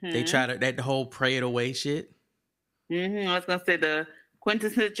 They try to, that whole pray it away shit. I was gonna say the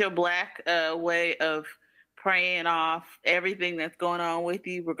quintessential black way of praying off everything that's going on with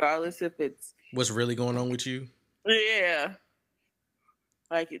you, regardless if it's what's really going on with you. Yeah,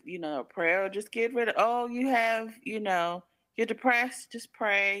 like, prayer will just get rid of. Oh, you have, you're depressed. Just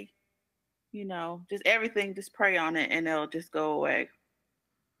pray. Just everything. Just pray on it, and it'll just go away.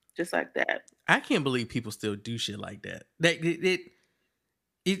 just like that. I can't believe people still do shit like that.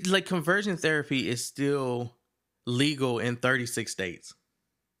 It like conversion therapy is still legal in 36 states.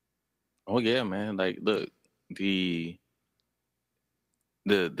 Oh yeah, man. Like, look, the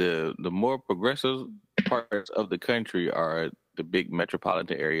more progressive parts of the country are the big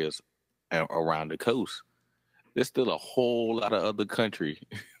metropolitan areas around the coast. There's still a whole lot of other country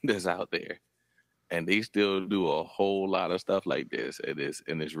that's out there, and they still do a whole lot of stuff like this.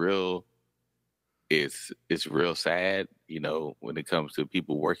 It's real. It's real sad, when it comes to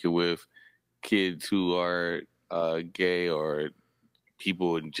people working with kids who are gay or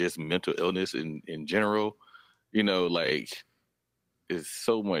people in just mental illness in general. Like, there's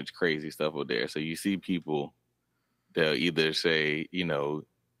so much crazy stuff out there. So you see people, they'll either say,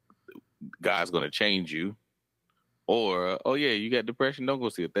 God's gonna change you, or, oh yeah, you got depression, don't go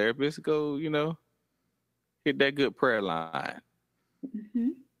see a therapist. Go, hit that good prayer line. Mm-hmm.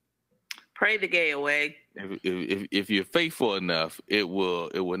 Pray the gay away. If you're faithful enough, it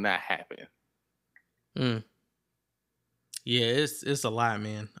will not happen. Yeah, it's a lot,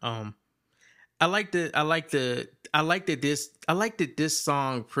 man. I like that this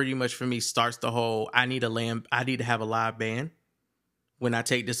song pretty much for me starts the whole I need to have a live band when I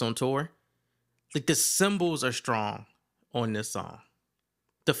take this on tour. Like, the cymbals are strong on this song.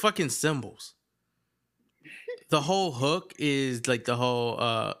 The fucking cymbals. The whole hook is like the whole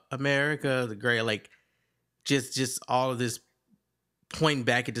America the Great, like just all of this pointing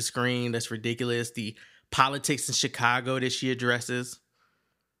back at the screen that's ridiculous. The politics in Chicago that she addresses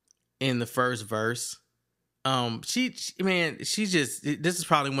in the first verse. This is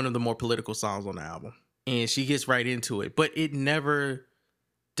probably one of the more political songs on the album, and she gets right into it, but it never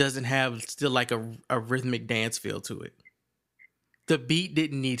doesn't have still like a rhythmic dance feel to it. The beat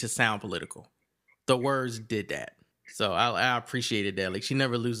didn't need to sound political. The words did that. So I appreciated that. Like, she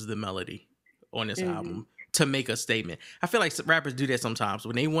never loses the melody on this album to make a statement. I feel like rappers do that sometimes.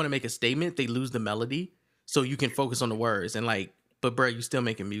 When they want to make a statement, they lose the melody so you can focus on the words. And like, but bro, you still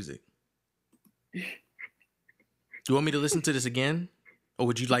making music. Do you want me to listen to this again? Or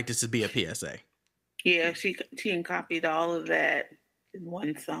would you like this to be a PSA? Yeah, she copied all of that in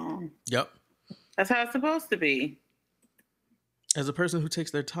one song. Yep. That's how it's supposed to be. As a person who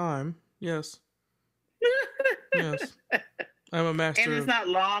takes their time, yes. Yes. I'm a master. And it's not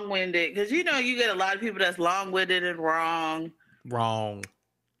long-winded, because you get a lot of people that's long-winded and wrong.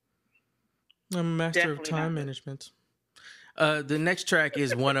 I'm a master Definitely of time management. The next track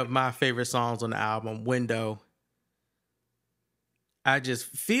is one of my favorite songs on the album, Window.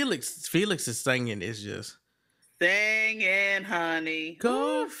 Felix's singing is just singing, honey.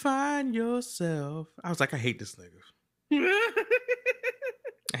 Go find yourself. I was like, I hate this nigga.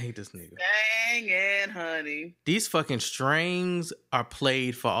 I hate this nigga. Singing, honey. These fucking strings are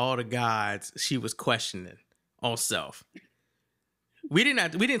played for all the gods she was questioning on Self. We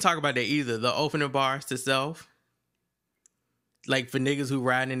didn't talk about that either. The opening bars to Self. Like, for niggas who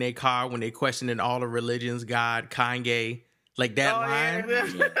riding in their car when they questioning all the religions, God, Kanye. Like, that line.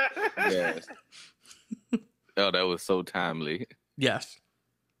 Yeah. Yes. Oh, that was so timely. Yes.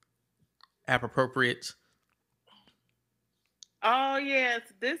 Appropriate. Oh, yes.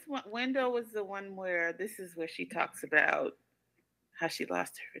 This one, Window, was the one where this is where she talks about how she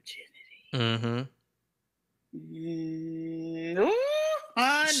lost her virginity. Ooh,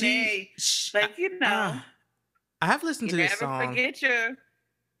 honey. I have listened to this song. Never forget your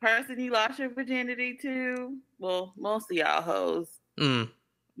person you lost your virginity to. Well, most of y'all hoes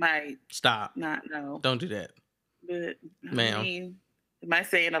might stop. Not know. Don't do that. But ma'am. I mean, am I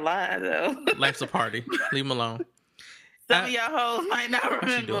saying a lie though? Life's a party. Leave them alone. Some of y'all hoes might not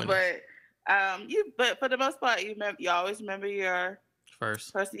remember, but for the most part, you always remember your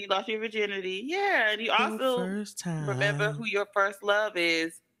first person you lost your virginity. Yeah, and you also remember who your first love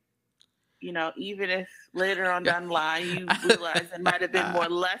is. Even if later on down the line you realize it might have been more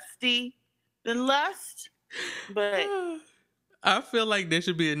lusty than lust. But I feel like there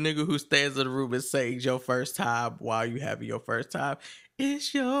should be a nigga who stands in the room and sings your first time while you having your first time.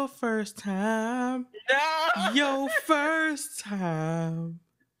 It's your first time. No. Your first time.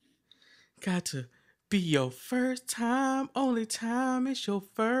 Got to be your first time. Only time is your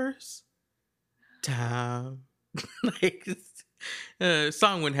first time. Like,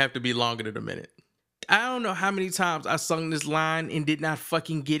 song wouldn't have to be longer than a minute. I don't know how many times I sung this line and did not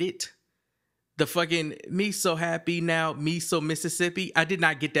fucking get it. The fucking me so happy now, me so Mississippi. I did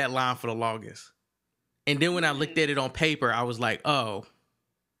not get that line for the longest. And then when I looked at it on paper, I was like, oh,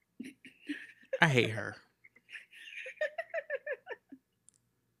 I hate her.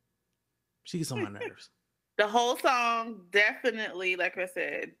 She gets on my nerves. The whole song, definitely, like I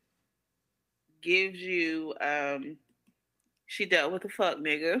said, gives you she dealt with a fuck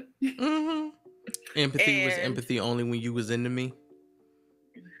nigga. Mm-hmm. Empathy was And empathy only when you was into me.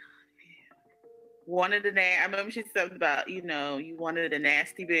 wanted a I remember she said something about, you wanted a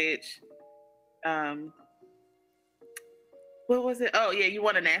nasty bitch. What was it? Oh yeah, you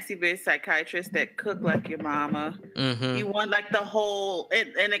want a nasty bitch psychiatrist that cooked like your mama. Mm-hmm. You want like the whole,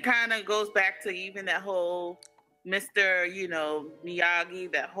 and it kind of goes back to even that whole Mr.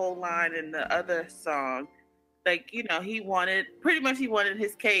 Miyagi, that whole line in the other song. Like, he wanted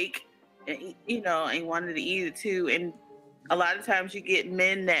his cake, and he wanted to eat it too. And a lot of times you get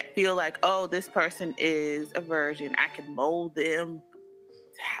men that feel like, oh, this person is a virgin. I can mold them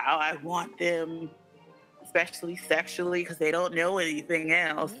to how I want them, especially sexually, because they don't know anything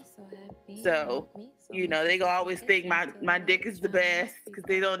else. So, they gonna always think my dick is the best because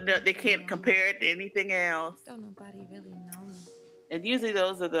they don't know, they can't compare it to anything else. Don't nobody really know me. And usually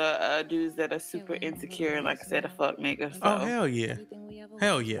those are the dudes that are super insecure and, like I said, a fuck nigga. So. Oh, hell yeah.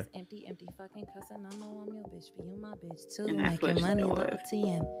 Hell yeah. Empty fucking cussing. I know I'm your bitch, but you my bitch too. Making money, little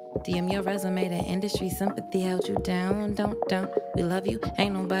TM. DM your resume, the industry sympathy held you down. Don't. We love you,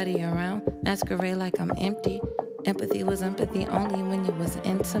 ain't nobody around. Masquerade like I'm empty. Empathy was empathy only when you was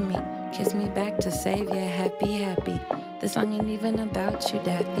into me. Kiss me back to save ya, happy. The song ain't even about you,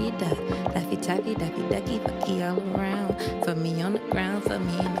 daffy duck. Laffy taffy, daffy ducky, fucky all around. For me on the ground, for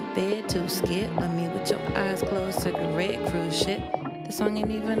me in the bed, too scared. Let me with your eyes closed, cigarette, cruise shit. The song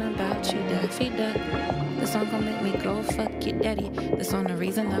ain't even about you, daffy duck. The song gon' make me go fuck your daddy. The song the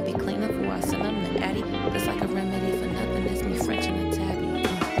reason I be cleaner before I send him the addy. That's like a remedy for nothing, it's me French and a tabby.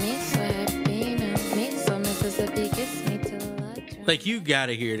 Me so happy now, me so Mississippi kiss me till I Like, you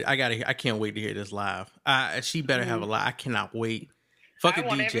gotta hear it. I can't wait to hear this live. She better have a live. I cannot wait. Fuck a I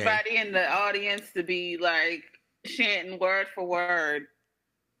want DJ. everybody in the audience to be like chanting word for word.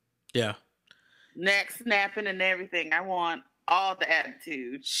 Yeah. Neck snapping and everything. I want all the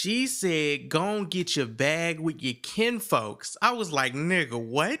attitude. She said, go and get your bag with your kin folks. I was like, nigga,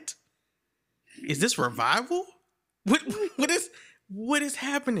 what? Is this revival? What is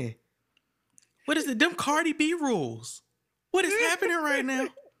happening? What is it? Them Cardi B rules. What is happening right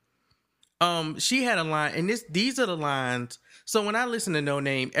now? She had a line, and these are the lines. So when I listen to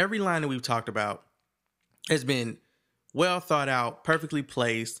Noname, every line that we've talked about has been well thought out, perfectly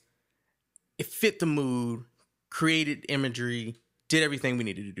placed. It fit the mood, created imagery, did everything we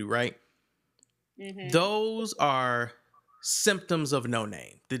needed to do, right? Mm-hmm. Those are symptoms of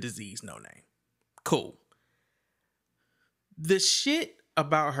Noname, the disease Noname. Cool. The shit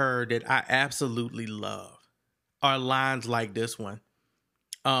about her that I absolutely love are lines like this one.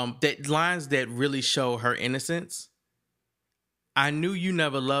 That lines that really show her innocence. I knew you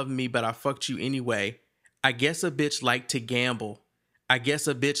never loved me, but I fucked you anyway. I guess a bitch liked to gamble. I guess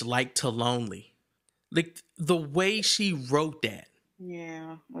a bitch liked to lonely. Like, the way she wrote that.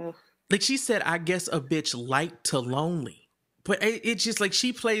 Yeah. Ugh. Like, she said, I guess a bitch liked to lonely. But it's just like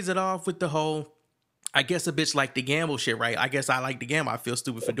she plays it off with the whole, I guess a bitch liked to gamble shit, right? I guess I like to gamble. I feel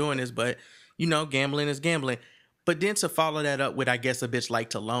stupid for doing this, but, gambling is gambling. But then to follow that up with, I guess a bitch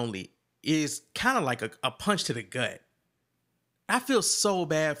liked to lonely, is kind of like a punch to the gut. I feel so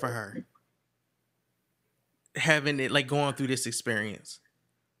bad for her. Having it, like, going through this experience.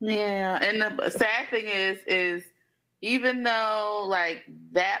 Yeah, and the sad thing is even though, like,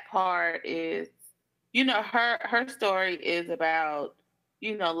 that part is, her story is about,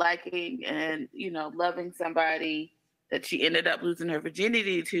 liking and, loving somebody that she ended up losing her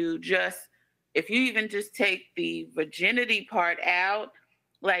virginity to. Just, if you even just take the virginity part out,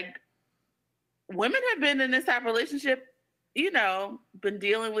 like, women have been in this type of relationship, been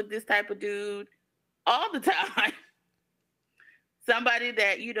dealing with this type of dude all the time. Somebody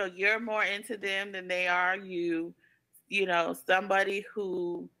that, you're more into them than they are you, somebody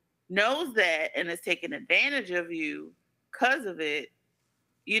who knows that and is taking advantage of you because of it,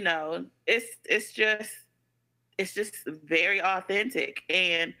 it's just very authentic.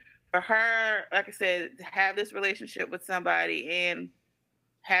 And for her, like I said, to have this relationship with somebody and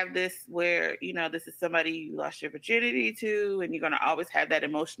have this where, this is somebody you lost your virginity to, and you're going to always have that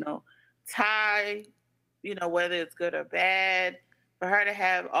emotional tie, whether it's good or bad. For her to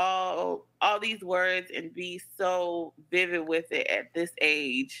have all these words and be so vivid with it at this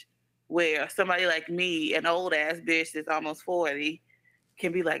age, where somebody like me, an old ass bitch that's almost 40,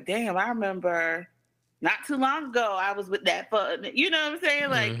 can be like, damn, I remember not too long ago I was with that fun. You know what I'm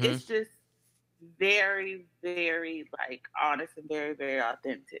saying? Like, It's just very, very, like, honest and very, very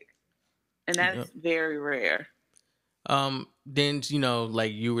authentic. And that's very rare. Then,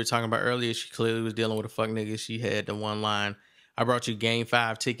 like you were talking about earlier, she clearly was dealing with a fuck nigga. She had the one line, I brought you Game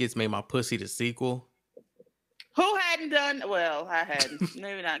 5 tickets, made my pussy the sequel. Who hadn't done? Well, I hadn't.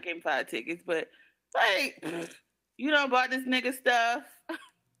 Maybe not Game 5 tickets, but like, you done bought this nigga stuff.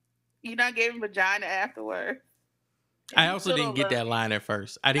 You done gave him vagina afterwards. I also didn't get that line at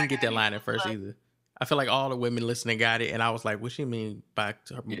first. I didn't get that line at first either. I feel like all the women listening got it, and I was like, "What she mean by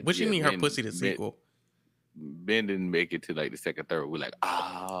what she mean her pussy the sequel?" Ben didn't make it to like the second, third. We're like,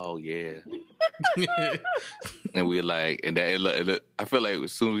 oh yeah, and we're like, and that I feel like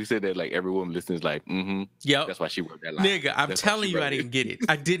as soon as we said that, like every woman listening is like, yep. That's why she wrote that line. Nigga, I'm telling you, I didn't get it.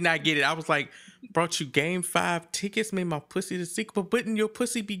 I did not get it. I was like, brought you Game 5 tickets, made my pussy the sequel, but wouldn't your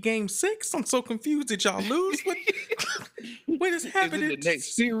pussy be Game 6? I'm so confused. Did y'all lose? What is happening? Is it the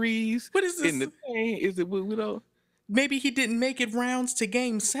next series? What is this? In the thing? Is it we don't? Maybe he didn't make it rounds to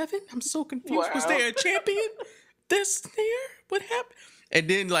Game 7. I'm so confused. Wow. Was there a champion this year? What happened? And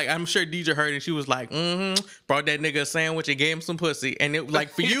then, like, I'm sure Deidre heard and she was like, brought that nigga a sandwich and gave him some pussy. And it,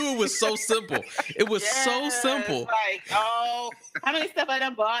 like, for you, it was so simple. It was so simple. Like, oh, how many stuff I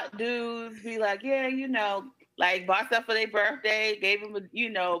done bought dudes be like, yeah, you know, like bought stuff for their birthday, gave him a, you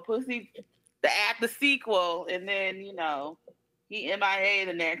know, pussy, the sequel, and then, you know, he MIA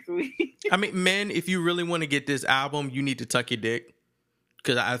the next week. I mean, men, if you really want to get this album, you need to tuck your dick.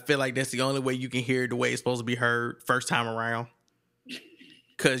 Because I feel like that's the only way you can hear it the way it's supposed to be heard first time around.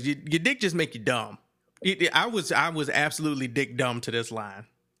 Because your dick just make you dumb. I was absolutely dick dumb to this line.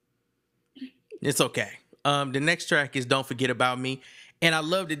 It's okay. The next track is Don't Forget About Me. And I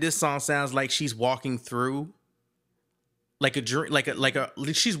love that this song sounds like she's walking through like a dream,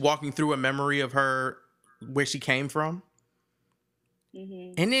 she's walking through a memory of her where she came from.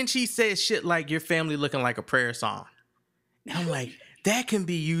 Mm-hmm. And then she says shit like your family looking like a prayer song. And I'm like, that can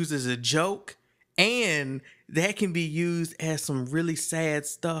be used as a joke and that can be used as some really sad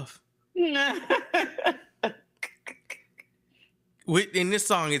stuff. In this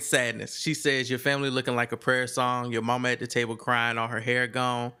song, it's sadness. She says your family looking like a prayer song, your mama at the table crying, all her hair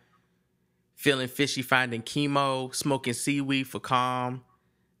gone, feeling fishy, finding chemo, smoking seaweed for calm.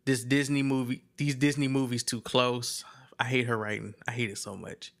 These Disney movies too close. I hate her writing. I hate it so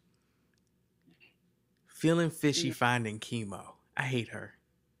much. Feeling fishy, finding chemo. I hate her.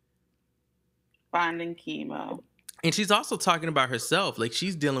 Finding chemo. And she's also talking about herself. Like,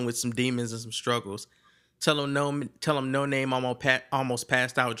 she's dealing with some demons and some struggles. Tell him Noname almost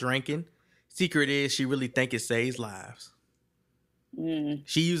passed out drinking. Secret is she really think it saves lives.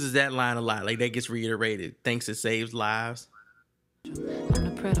 She uses that line a lot. Like, that gets reiterated. Thinks it saves lives. On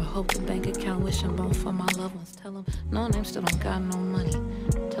the prayer to hope the bank account, wishing bone for my loved ones. Tell them Noname still don't got no money.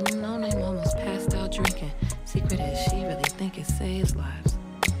 Tell them Noname almost passed out drinking. Secret is she really think it saves lives.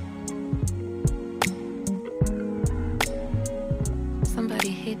 Somebody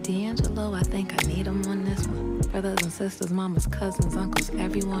hit D'Angelo, I think I need him on this one. Brothers and sisters, mamas, cousins, uncles,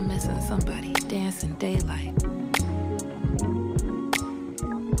 everyone missing somebody. Dancing daylight.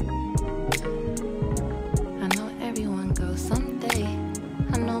 I know everyone goes someday.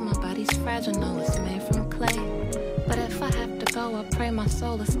 I know my body's fragile, know it's made from clay. But if I have to go, I pray my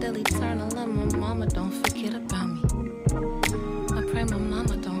soul is still eternal. And my mama don't forget about me. I pray my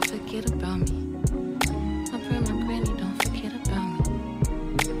mama don't forget about me. I pray my granny don't forget about me.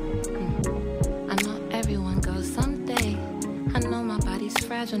 I know everyone goes someday. I know my body's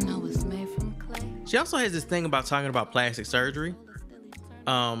fragile, know it's made from clay. She also has this thing about talking about plastic surgery.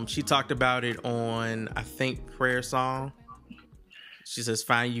 She talked about it on, I think, Prayer Song. She says,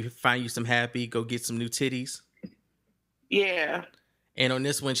 find you some happy, go get some new titties. Yeah. And on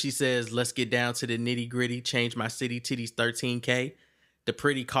this one, she says, let's get down to the nitty gritty, change my city, titties $13K. The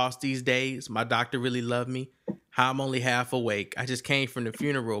pretty cost these days. My doctor really loved me. How I'm only half awake. I just came from the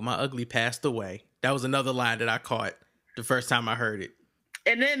funeral. My ugly passed away. That was another line that I caught the first time I heard it.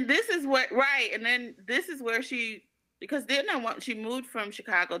 And then this is where she, because then she moved from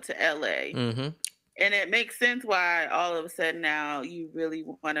Chicago to LA. Mm-hmm. And it makes sense why all of a sudden now you really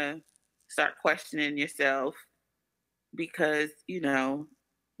want to start questioning yourself because, you know,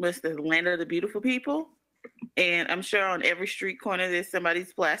 what's the land of the beautiful people? And I'm sure on every street corner there's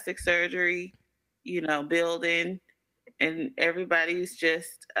somebody's plastic surgery, you know, building, and everybody's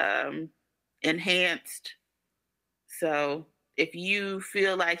just enhanced. So if you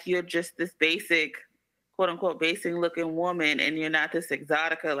feel like you're just this basic, quote unquote, basic looking woman and you're not this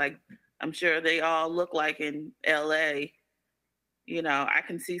exotica, like I'm sure they all look like in LA, you know, I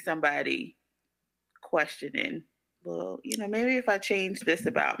can see somebody questioning, well, you know, maybe if I change this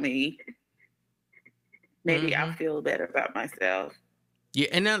about me, maybe I'll feel better about myself. Yeah,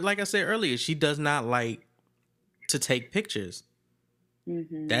 and then, like I said earlier, she does not like to take pictures.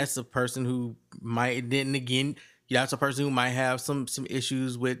 Mm-hmm. That's a person who might, then again, that's a person who might have some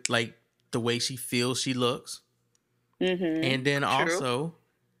issues with like the way she feels she looks. Mm-hmm. And then also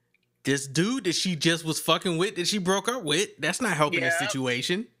this dude that she just was fucking with, that she broke up with, that's not helping the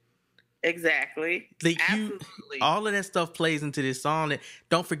situation. Exactly. Like Absolutely. all of that stuff plays into this song. That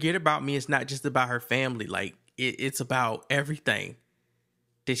Don't Forget About Me. It's not just about her family. Like it's about everything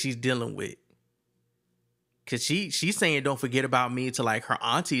that she's dealing with. Cause she's saying don't forget about me to like her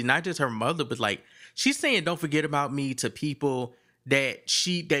aunties, not just her mother, but like she's saying don't forget about me to people that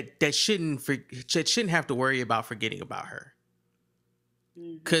shouldn't have to worry about forgetting about her.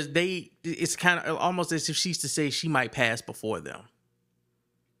 Cause it's kind of almost as if she's to say she might pass before them.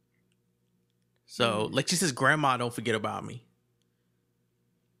 So like she says, grandma, don't forget about me.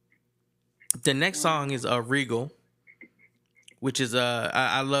 The next song is Regal, which is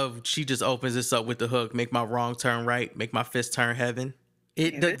I love, she just opens this up with the hook, make my wrong turn right, make my fist turn heaven.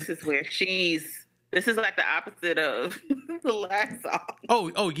 This is where this is like the opposite of the last song.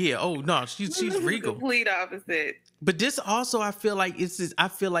 Oh yeah. Oh no, she's regal. Complete opposite. But this also, I feel like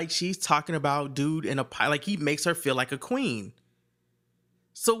she's talking about dude in a pie, like he makes her feel like a queen.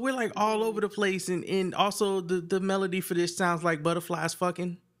 So we're like all over the place, and also the melody for this sounds like butterflies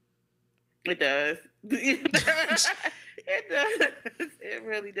fucking. It does. It does. It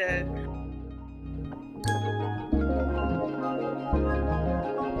really does.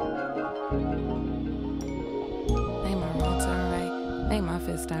 Make my wrong turn right, make my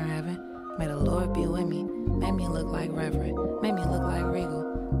fist turn heaven. May the Lord be with me, make me look like Reverend, make me look like Regal.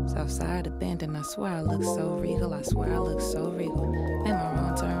 Southside abandoned, I swear I look so regal, I swear I look so regal. Make my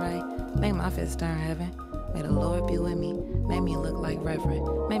wrong turn right, make my fist turn heaven. May the Lord be with me, make me look like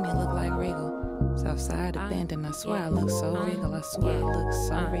Reverend, make me look like Regal. Southside abandoned, I swear I look so regal, I swear I look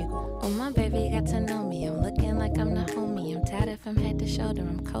so regal. Oh, my baby got to know me, I'm looking like I'm the homie. I'm tatted from head to shoulder,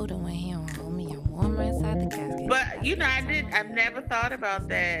 I'm colder when he don't hold me. I'm warmer inside the casket. But you know, I've never thought about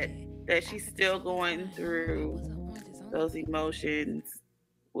that she's still going through those emotions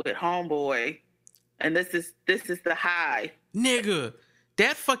with homeboy, and this is the high. Nigga,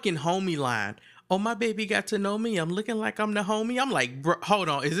 that fucking homie line. Oh, my baby got to know me, I'm looking like I'm the homie. I'm like, bro, hold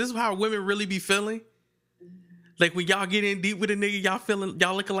on, is this how women really be feeling? Like when y'all get in deep with a nigga,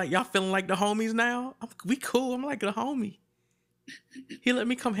 y'all looking like y'all feeling like the homies now? We cool, I'm like the homie. He let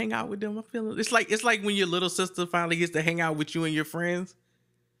me come hang out with them. I'm feeling it's like when your little sister finally gets to hang out with you and your friends.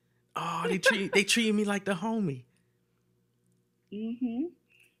 Oh, they treat me like the homie. Mm-hmm.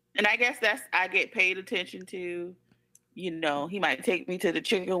 And I guess I get paid attention to. You know, he might take me to the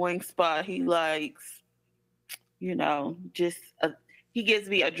chicken wing spot he likes. You know, he gives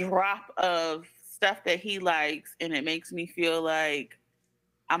me a drop of stuff that he likes, and it makes me feel like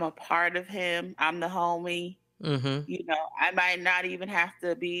I'm a part of him. I'm the homie. Mm-hmm. You know, I might not even have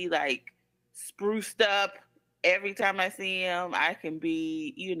to be like spruced up every time I see him. I can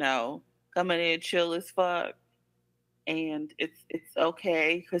be, you know, coming in chill as fuck. And it's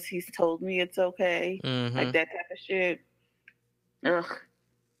okay because he's told me it's okay. Mm-hmm. Like that type of shit.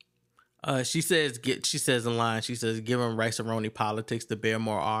 Ugh. She says in line, she says, give him rice-a-roni politics to bear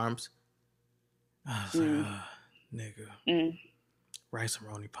more arms. I was like, nigga.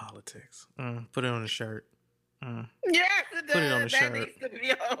 Rice-a-roni politics. Put it on the shirt. Yes, it does. Put it on the shirt. Needs to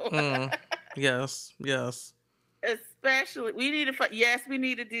be on. Yes. Especially, we need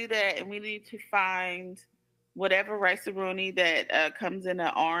to do that, and we need to find whatever rice-a-roni that comes in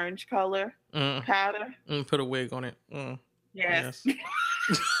an orange color powder. Put a wig on it. Yes.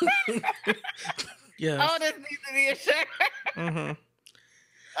 Yes. Oh, this needs to be a shirt. Mm-hmm.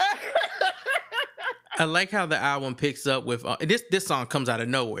 I like how the album picks up with this song comes out of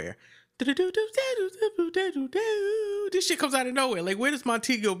nowhere. This shit comes out of nowhere. Like, where does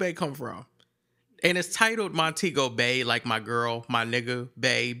Montego Bay come from? And it's titled Montego Bay, like my girl, my nigga,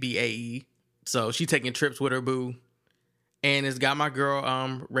 Bay, B-A-E. So she taking trips with her boo. And it's got my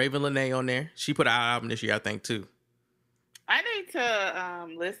girl, Raven Lene on there. She put out an album this year, I think, too. I need to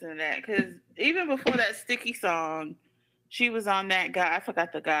listen to that, because even before that Sticky song, she was on that guy. I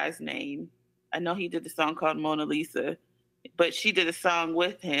forgot the guy's name. I know he did a song called Mona Lisa, but she did a song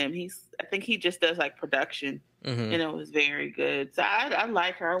with him. I think he just does like production, and it was very good. So I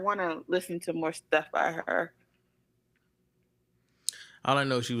like her. I want to listen to more stuff by her. All I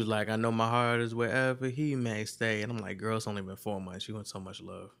know, she was like, I know my heart is wherever he may stay. And I'm like, girl, it's only been 4 months. You want so much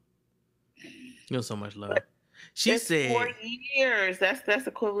love. You want so much love. She said 4 years. That's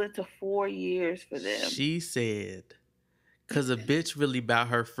equivalent to 4 years for them. She said, cause a bitch really about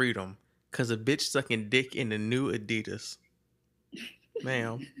her freedom. Cause a bitch sucking dick in the new Adidas.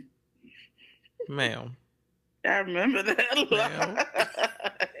 Ma'am. I remember that.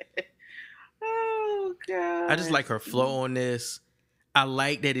 Oh Oh god. I just like her flow on this. I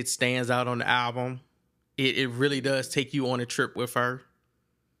like that it stands out on the album. It really does take you on a trip with her.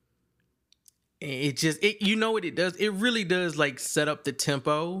 You know what it does? It really does like set up the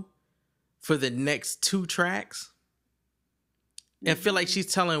tempo for the next 2 tracks. And I feel like she's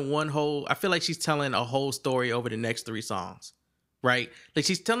telling a whole story over the next 3 songs. Right? Like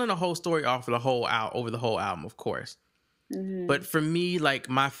she's telling a whole story over the whole album, of course. Mm-hmm. But for me, like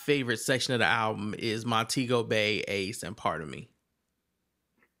my favorite section of the album is Montego Bay, Ace, and Part of Me.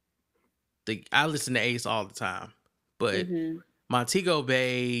 I listen to Ace all the time, but Montego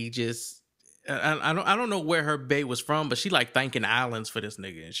Bay just I don't know where her bay was from, but she like thanking islands for this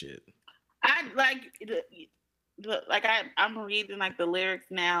nigga and shit. I like I'm reading like the lyrics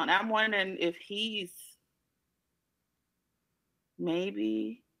now, and I'm wondering if he's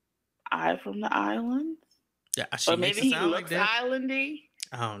maybe from the islands. Yeah, or maybe he looks like islandy.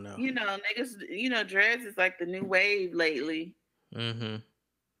 I don't know. You know, niggas. Dreads is like the new wave lately. Mm-hmm.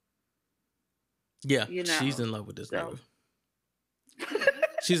 Yeah, she's in love with this nigga.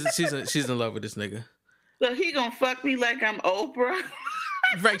 she's in love with this nigga. So he gonna fuck me like I'm Oprah.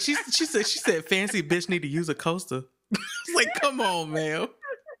 Right? She said fancy bitch need to use a coaster. It's like, come on, man.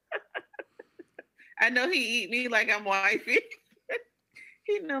 I know he eat me like I'm wifey.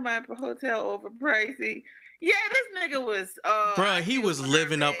 He know my hotel overpricey. Yeah, this nigga was. Bruh, he was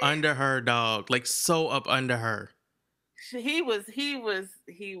living up under her, dog. Like so up under her. He was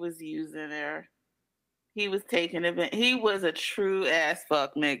using her. He was taking advantage. He was a true ass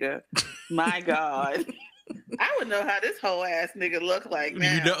fuck nigga. My God. I would know how this whole ass nigga look like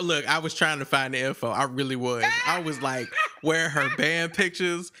now. Look, I was trying to find the info. I really was. I was like, where are her band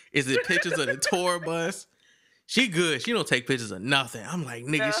pictures? Is it pictures of the tour bus? She good. She don't take pictures of nothing. I'm like,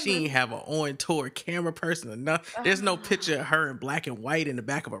 nigga, she ain't have an on tour camera person or nothing. There's no picture of her in black and white in the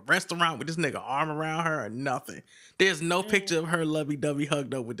back of a restaurant with this nigga arm around her or nothing. There's no picture of her lovey-dovey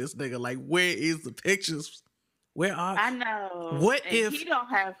hugged up with this nigga. Like, where is the pictures? Where are? I know. What and if he don't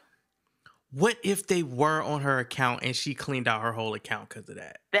have? What if they were on her account and she cleaned out her whole account because of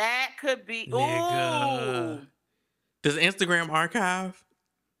that? That could be. Nigga. Ooh. Does Instagram archive?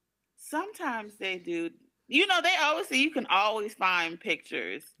 Sometimes they do. You know, they always say you can always find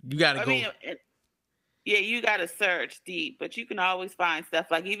pictures. You gotta go. Yeah, you gotta search deep, but you can always find stuff.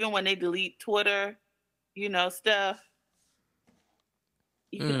 Like even when they delete Twitter, stuff,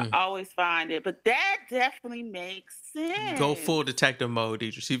 you can always find it. But that definitely makes sense. Go full detective mode,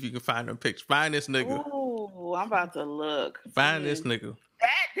 Deidre. See if you can find them pictures. Find this nigga. Oh, I'm about to look. Find this nigga.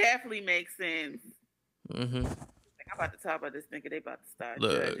 That definitely makes sense. Mm-hmm. I'm about to talk about this nigga. They about to start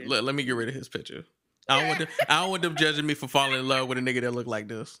judging. Let me get rid of his picture. I don't want them judging me for falling in love with a nigga that looked like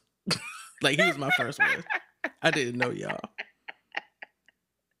this. Like he was my first one. I didn't know y'all.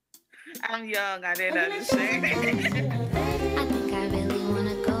 I'm young. I didn't understand. I think I really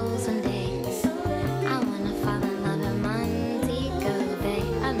wanna go someday. I wanna fall in love in Montego Bay.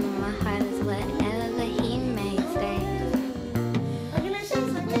 I know my heart is whatever he may say.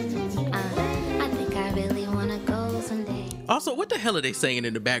 I think I really wanna go someday. Also, what the hell are they saying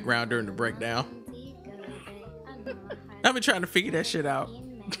in the background during the breakdown? I've been trying to figure that shit out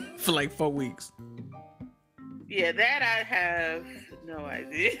for like 4 weeks. Yeah, that I have no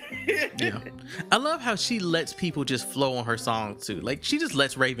idea. Yeah, I love how she lets people just flow on her song too. Like she just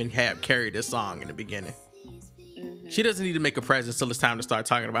lets Raven carry this song in the beginning. Mm-hmm. She doesn't need to make a presence till it's time to start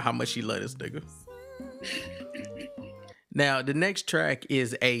talking about how much she loved this nigga. Now the next track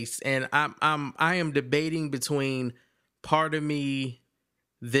is Ace, and I am debating between Part of Me,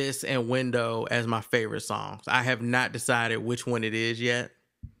 this, and Window as my favorite songs. I have not decided which one it is yet.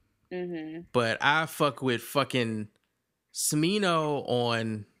 Mm-hmm. But I fuck with fucking Smino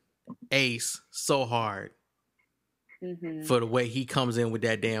on Ace so hard for the way he comes in with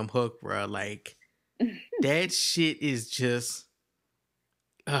that damn hook, bro. Like that shit is just.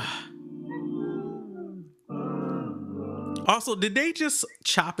 Also, did they just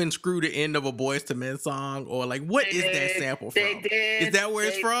chop and screw the end of a Boyz II Men song, or like what is that sample from? They did. Is that where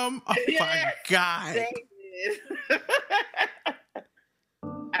it's from? Oh my god! They did.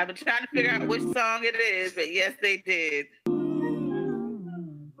 I've been trying to figure out which song it is, but yes, they did.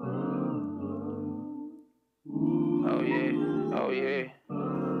 Oh yeah.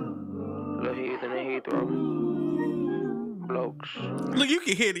 Look, he's in the Heathrow. Blokes. Look, you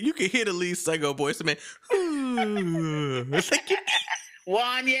can hear the lead singer of Boyz II Men. It's like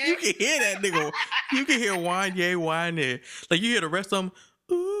Wanye. You can hear that nigga. You can hear Wanye. Like you hear the rest of them.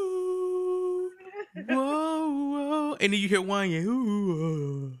 Ooh, whoa, whoa, and then you hear Wanye.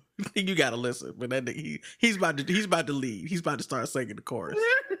 Ooh, you gotta listen. But that nigga, he's about to lead. He's about to start singing the chorus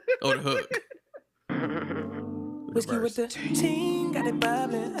or the hook. Whiskey with the team, got it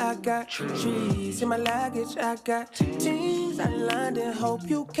bubbling. I got trees in my luggage. I got teams out in London. Hope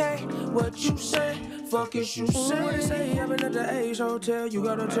you came. What you say? Fuck is you say? What they say? I've been at the Ace Hotel. You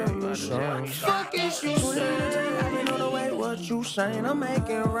gotta tell your son. Fuck is you say? I've been on the way. What you saying? I'm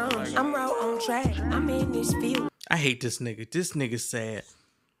making runs. I'm out on track. I'm in this field. I hate this nigga. This nigga said,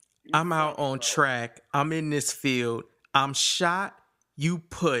 I'm out on track. I'm in this field. I'm shot. You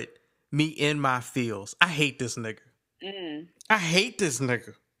put me in my fields. I hate this nigga. I hate this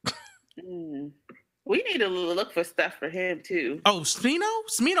nigga. We need to look for stuff for him too. Oh, Smino?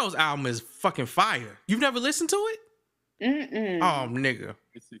 Smino's album is fucking fire. You've never listened to it? Oh, nigga.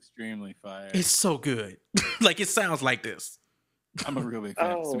 It's extremely fire. It's so good. Like, it sounds like this. I'm a real big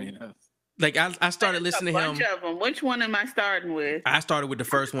fan of Smino. Like, I started listening to him. A bunch of them. Which one am I starting with? I started with the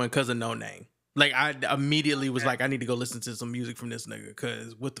first one because of Noname. Like, I immediately was like, I need to go listen to some music from this nigga,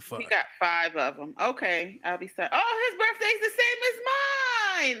 because what the fuck? He got 5 of them. Okay, I'll be sorry. Oh, his birthday's the same as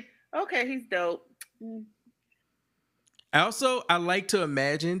mine. Okay, he's dope. Also, I like to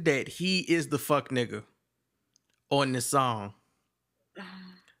imagine that he is the fuck nigga on this song,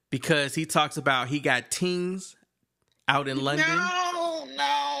 because he talks about he got teens out in London.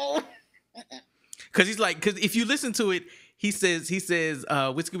 No. Because he's like, because if you listen to it, he says,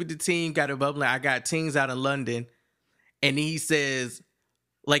 Whiskey with the team, got a bubbling. I got teens out in London. And he says,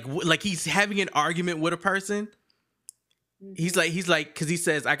 like he's having an argument with a person. He's like, because he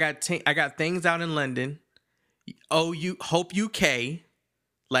says, I got things out in London. Oh, you hope UK,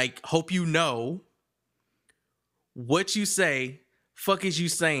 like, hope you know what you say. Fuck is you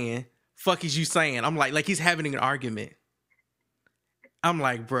saying? Fuck is you saying? I'm like he's having an argument. I'm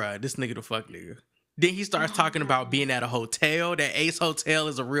like, bruh, this nigga the fuck nigga. Then he starts talking about being at a hotel. That Ace Hotel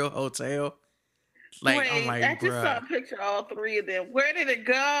is a real hotel. Like, wait, I'm like, I just saw a picture of all 3 of them. Where did it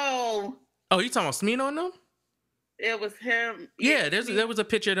go? Oh, you talking about Smino and them? It was him. Yeah, there was a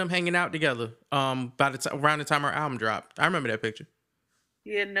picture of them hanging out together. By the time around the time our album dropped, I remember that picture.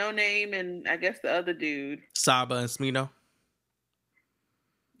 Yeah, Noname and I guess the other dude, Saba and Smino.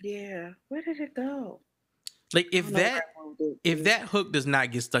 Yeah, where did it go? Like, if that hook does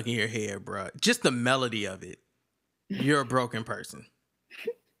not get stuck in your head, bro, just the melody of it, you're a broken person.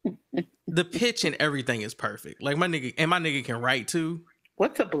 The pitch and everything is perfect. Like, my nigga can write too.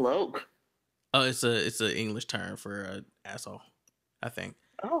 What's a bloke? Oh, it's an English term for asshole, I think.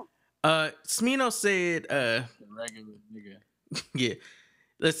 Oh. Smino said, regular nigga. Yeah.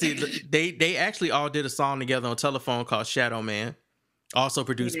 Let's see. They actually all did a song together on Telephone called Shadow Man, also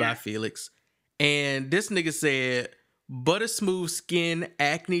produced by Felix. And this nigga said, butter smooth skin,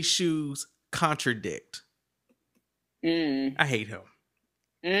 acne shoes, contradict. I hate him.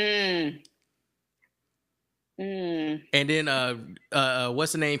 And then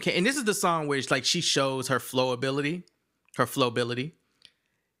what's the name? And this is the song where it's like she shows her flowability.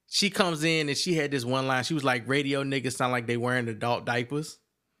 She comes in and she had this one line. She was like, radio niggas sound like they wearing adult diapers.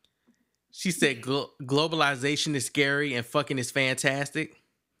 She said, globalization is scary and fucking is fantastic.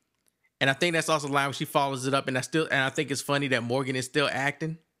 And I think that's also the line where she follows it up. And I think it's funny that Morgan is still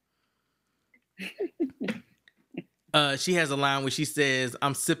acting. She has a line where she says,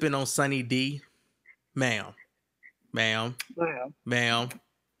 I'm sipping on Sunny D. Ma'am. Wow. Ma'am.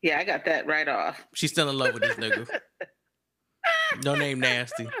 Yeah, I got that right off. She's still in love with this nigga. Noname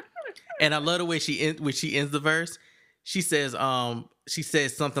nasty. And I love the way she ends the verse. She says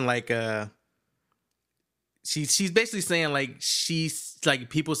something like she's basically saying like she's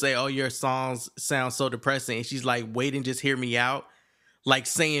like, people say, oh, your songs sound so depressing, and she's like, wait and just hear me out. Like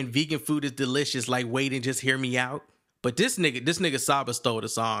saying vegan food is delicious, like wait and just hear me out. But this nigga Saba stole the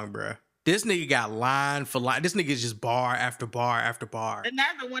song, bruh. This nigga got line for line. This nigga is just bar after bar after bar. And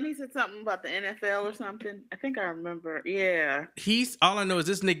not the one he said something about the NFL or something. I think I remember. Yeah. All I know is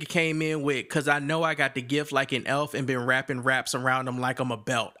this nigga came in with, cause I know I got the gift like an elf and been rapping raps around him like I'm a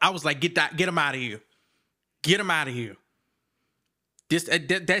belt. I was like, get him out of here. Get him out of here.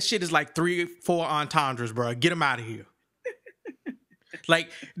 That shit is like 3-4 entendres, bro. Get him out of here. Like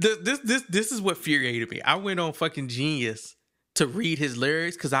this is what infuriated me. I went on fucking Genius to read his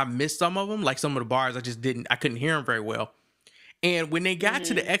lyrics because I missed some of them. Like some of the bars I couldn't hear them very well. And when they got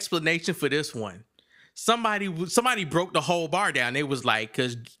to the explanation for this one, somebody broke the whole bar down. It was like,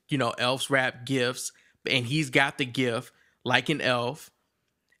 because elves rap gifts, and he's got the gift like an elf,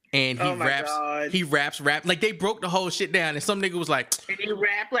 and he raps like they broke the whole shit down. And some nigga was like, and he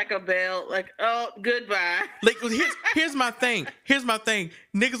rap like a bell, like, oh, goodbye. Like, here's my thing.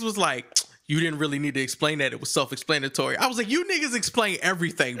 Niggas was like, you didn't really need to explain that. It was self-explanatory. I was like, you niggas explain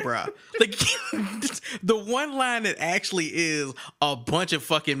everything, bruh. Like, the one line that actually is a bunch of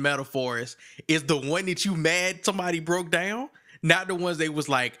fucking metaphors is the one that you mad somebody broke down. Not the ones they was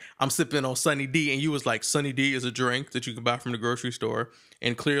like, I'm sipping on Sunny D, and you was like, Sunny D is a drink that you can buy from the grocery store.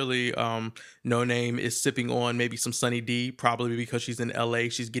 And clearly, Noname is sipping on maybe some Sunny D, probably because she's in LA.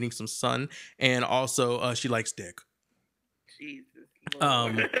 She's getting some sun. And also, she likes dick. Jesus.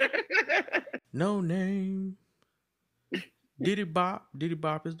 Noname. Diddy Bop. Diddy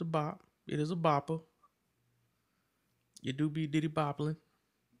Bop is the bop. It is a bopper. You do be Diddy Boppling.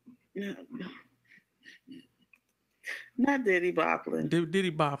 Yeah. Not Diddy Boppling.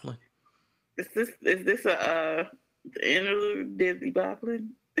 Diddy Boppling. Is this a interlude Diddy Boppling?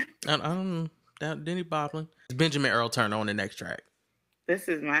 I don't know. Diddy Boppling. Benjamin Earl Turner on the next track. This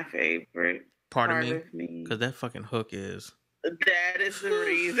is my favorite. Part of me. Because that fucking hook is. That is the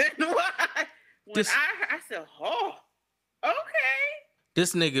reason why. When I said, oh, okay.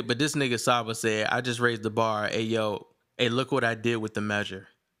 This nigga Saba said, I just raised the bar. Hey, yo. Hey, look what I did with the measure.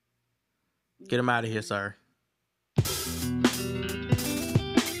 Get him out of here, sir.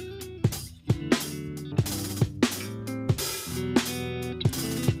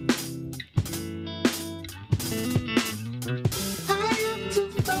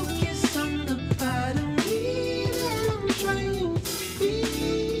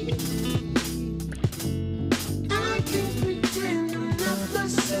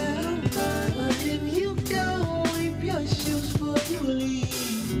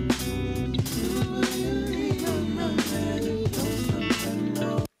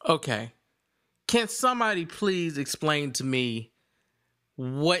 Okay. Can somebody please explain to me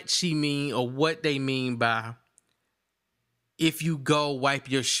what she mean or what they mean by if you go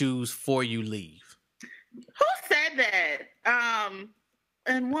wipe your shoes before you leave? Who said that?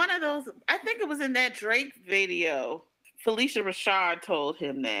 And one of those, I think it was in that Drake video. Felicia Rashad told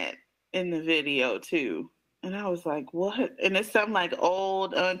him that in the video too. And I was like, what? And it's some like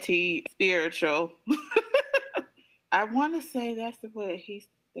old auntie spiritual. I want to say that's what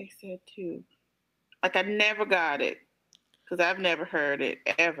they said too. Like I never got it because I've never heard it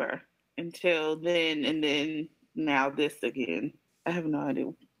ever until then. And then now this again. I have no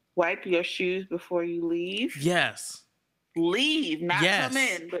idea. Wipe your shoes before you leave. Yes. Leave, not come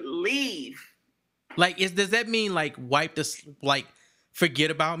in, but leave. Like, does that mean like wipe this? Like,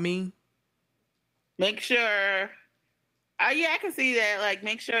 forget about me? Make sure. Yeah, I can see that. Like,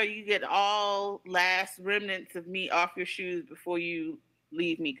 make sure you get all last remnants of meat off your shoes before you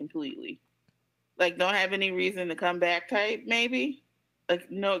leave me completely. Like, don't have any reason to come back type, maybe. Like,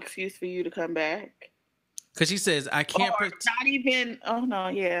 no excuse for you to come back. Because he says, I can't. Not even. Oh, no,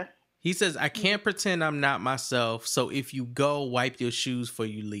 yeah. He says, I can't pretend I'm not myself. So if you go, wipe your shoes before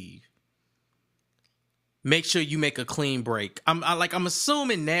you leave. Make sure you make a clean break. I'm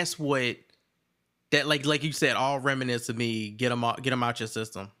assuming that's what. That like you said, all remnants of me, get them out your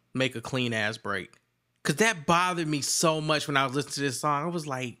system. Make a clean ass break. Cause that bothered me so much when I was listening to this song. I was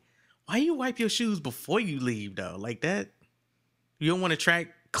like, why you wipe your shoes before you leave though? Like that, you don't want to track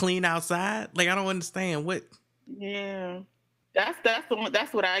clean outside? Like I don't understand what. Yeah,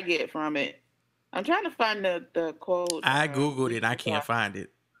 that's what I get from it. I'm trying to find the quote. I googled it. I can't find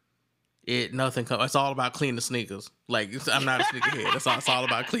it. Nothing. It's all about cleaning the sneakers. Like I'm not a sneakerhead. It's all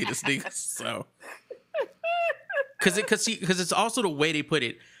about cleaning sneakers. So. Because it's also the way they put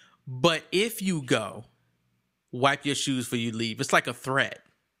it. But if you go, wipe your shoes before you leave. It's like a threat.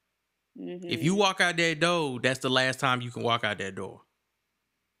 Mm-hmm. If you walk out that door, that's the last time you can walk out that door.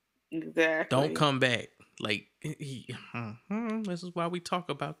 Exactly. Don't come back. Like, this is why we talk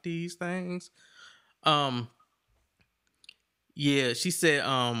about these things. Yeah, she said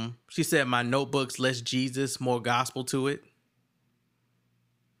my notebook's less Jesus, more gospel to it.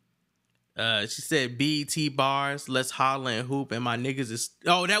 She said BET bars, let's holler and hoop, and my niggas is.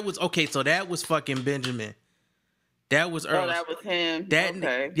 Oh, that was okay. So that was fucking Benjamin. That was Earl. Oh, that was him.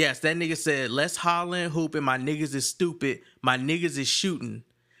 Okay. Yes, that nigga said, let's holler and hoop, and my niggas is stupid. My niggas is shooting.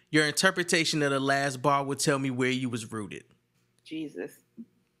 Your interpretation of the last bar would tell me where you was rooted. Jesus.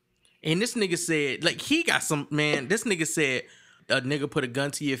 And this nigga said, like, he got some man. This nigga said, a nigga put a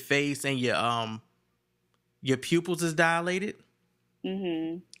gun to your face and your pupils is dilated.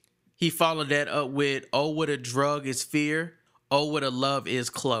 Mm-hmm. He followed that up with, oh, what a drug is fear. Oh, what a love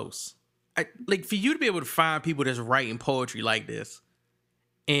is close. Like, for you to be able to find people that's writing poetry like this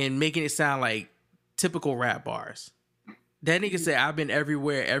and making it sound like typical rap bars. That nigga said, I've been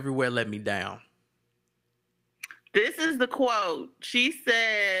everywhere, everywhere let me down. This is the quote. She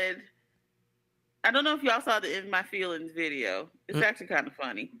said, I don't know if y'all saw the In My Feelings video. It's actually kind of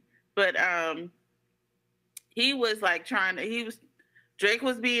funny. But he was like Drake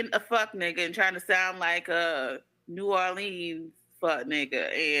was being a fuck nigga and trying to sound like a New Orleans fuck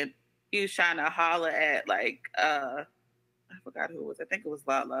nigga, and he was trying to holler at like I forgot who it was. I think it was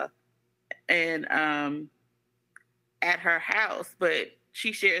Lala, and at her house, but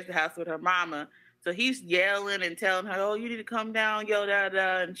she shares the house with her mama. So he's yelling and telling her, "Oh, you need to come down, yo, da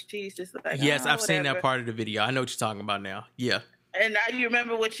da," and she's just like, "Yes, I've seen whatever." that part of the video. I know what you're talking about now. Yeah. And now you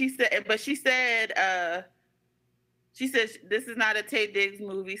remember what she said, but she said, "This is not a Tay Diggs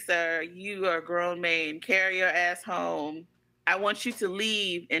movie, sir. You are a grown man. Carry your ass home. I want you to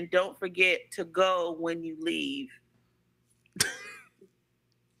leave, and don't forget to go when you leave."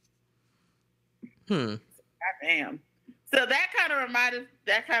 Goddamn. So that kind of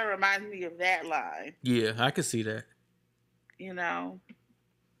reminds me of that line. Yeah, I can see that. You know,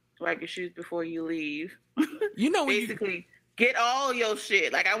 wipe your shoes before you leave. You know, basically, get all your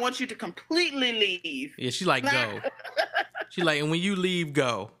shit. Like, I want you to completely leave. Yeah, she like go. She like, and when you leave,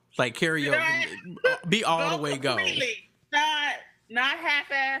 go. Like, carry your, be all the way go. Not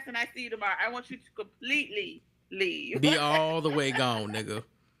half-ass, and I see you tomorrow. I want you to completely leave. Be all the way gone, nigga.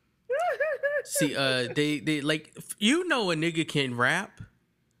 See, they like, you know, a nigga can rap.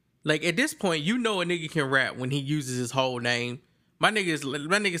 Like, at this point, you know a nigga can rap when he uses his whole name. My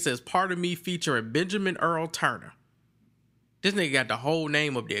nigga says, "Part of me" featuring Benjamin Earl Turner. This nigga got the whole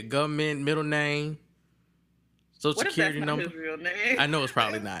name up there. Government, middle name, social security number. His real name? I know it's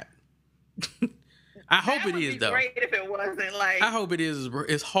probably not. I hope it is, though. Great if it wasn't like. I hope it is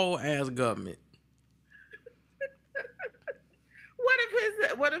his whole ass government.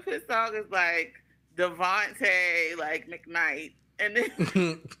 What if his song is like Devontae, like McKnight, and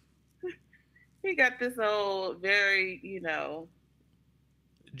then he got this old, very, you know,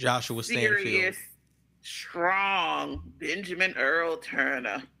 Joshua serious, Stanfield, strong Benjamin Earl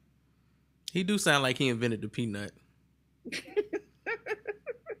Turner. He do sound like he invented the peanut.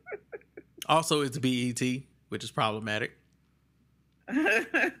 Also, it's BET, which is problematic.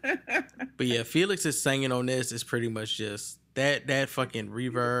 But yeah, Felix is singing on this is pretty much just that fucking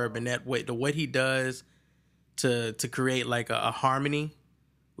reverb and that way, the way he does to create like a harmony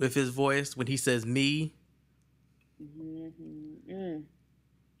with his voice when he says "me."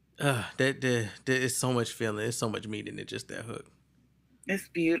 That is so much feeling. It's so much meaning in just that hook. It's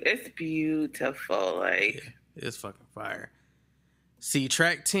beautiful. Like, yeah, it's fucking fire. See,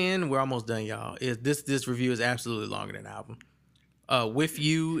 track 10, we're almost done, y'all. This review is absolutely longer than the album. With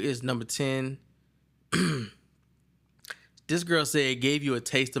You is number 10. This girl said, "Gave you a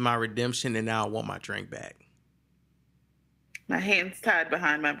taste of my redemption and now I want my drink back." My hands tied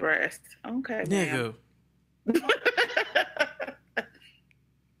behind my breast. Okay, nigga.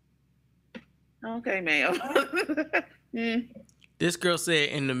 Okay, ma'am. This girl said,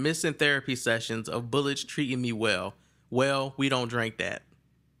 "In the missing therapy sessions of bullets treating me well, we don't drink that."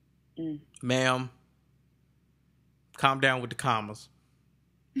 Ma'am, calm down with the commas.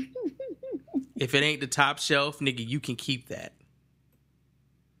 If it ain't the top shelf, nigga, you can keep that.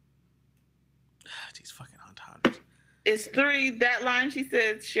 These fucking entendres. It's 3. That line she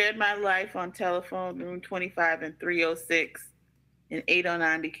said, "Shared my life on telephone, room 25 and 306. And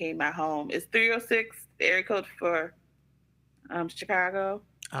 809 became my home." Is 306 the area code for Chicago?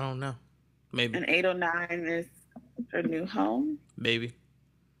 I don't know. Maybe. And 809 is her new home? Maybe.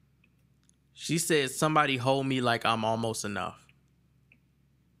 She said, "Somebody hold me like I'm almost enough."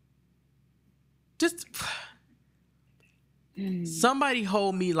 Just somebody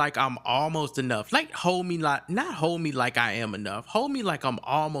hold me like I'm almost enough. Like, hold me like, not hold me like I am enough. Hold me like I'm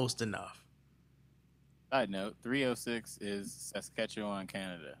almost enough. Side note, 306 is Saskatchewan,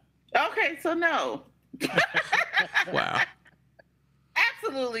 Canada. Okay, so no. Wow.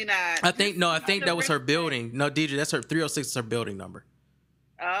 Absolutely not. I think that was her building. No, DJ, that's her 306 is her building number.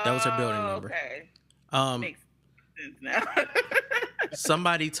 Oh, that was her building number. Okay. Makes sense now.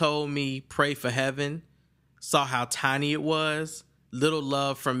 Somebody told me, "Pray for heaven." Saw how tiny it was. Little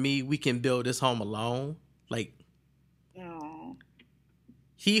love from me. We can build this home alone. Like, oh.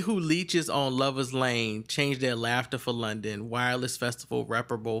 He who leeches on Lover's Lane changed their laughter for London. Wireless festival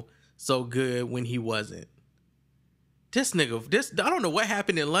reparable. So good when he wasn't. This nigga, I don't know what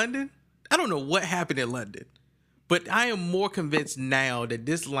happened in London. But I am more convinced now that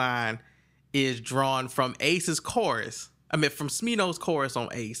this line is drawn from Ace's chorus. I mean, from Smino's chorus on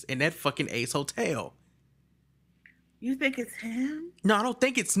Ace in that fucking Ace Hotel. You think it's him? No, I don't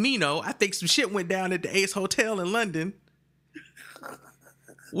think it's Smino. I think some shit went down at the Ace Hotel in London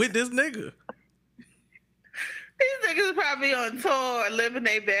with this nigga. These niggas probably on tour, living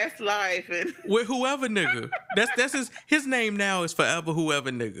their best life, and with whoever nigga. That's his name now is Forever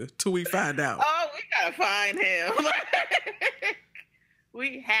Whoever Nigga till we find out. Oh, we gotta find him.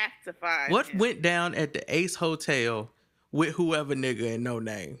 We have to find What him. went down at the Ace Hotel with whoever nigga and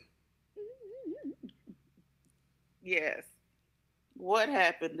Noname? Yes. What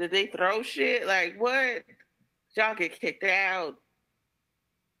happened? Did they throw shit? Like what? Y'all get kicked out.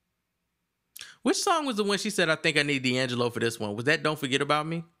 Which song was the one she said, I think I need D'Angelo for this one? Was that Don't Forget About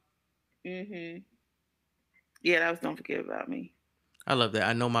Me? Mm-hmm. Yeah, that was Don't Forget About Me. I love that.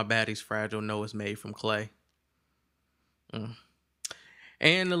 I know my body's fragile, know it's made from clay.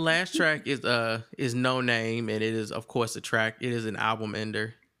 And the last track is No Name, and it is, of course, a track. It is an album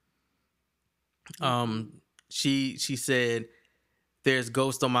ender. She said, there's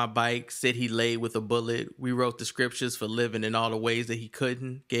Ghost on my bike, said he laid with a bullet. We wrote the scriptures for living in all the ways that he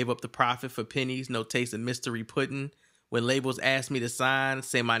couldn't. Gave up the profit for pennies, no taste of mystery pudding. When labels ask me to sign,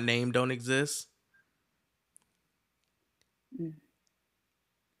 say my name don't exist.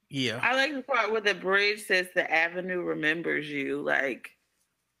 Yeah. I like the part where the bridge says the avenue remembers you. Like,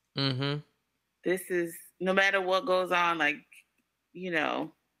 this is, no matter what goes on, like, you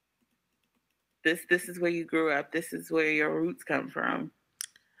know, this is where you grew up. This is where your roots come from.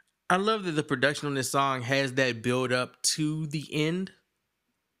 I love that the production on this song has that build up to the end.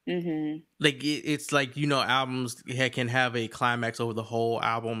 Like it's like, you know, albums can have a climax over the whole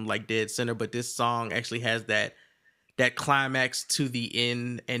album, like Dead Center, but this song actually has that climax to the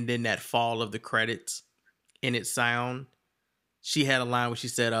end and then that fall of the credits in its sound. She had a line where she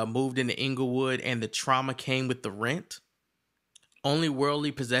said, moved into Inglewood and the trauma came with the rent. Only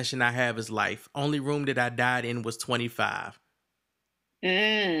worldly possession I have is life. Only room that I died in was 25.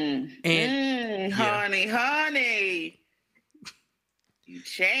 Honey. You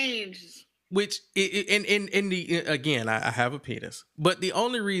changed. Which, in the, again, I have a penis. But the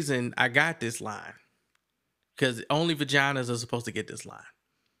only reason I got this line, because only vaginas are supposed to get this line.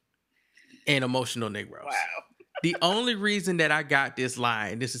 And emotional Negroes. Wow. The only reason that I got this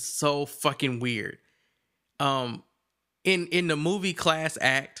line, this is so fucking weird. In the movie Class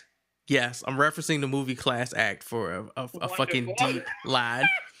Act, yes, I'm referencing the movie Class Act for a fucking deep line.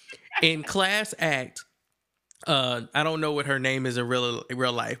 In Class Act, I don't know what her name is in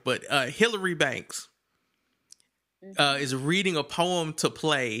real life, but Hillary Banks is reading a poem to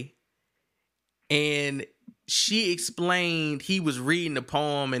Play, and she explained he was reading the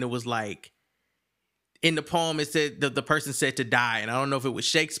poem, and it was like, in the poem it said the person said to die, and I don't know if it was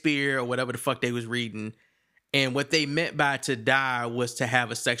Shakespeare or whatever the fuck they was reading, and what they meant by to die was to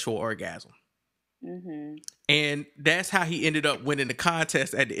have a sexual orgasm. And that's how he ended up winning the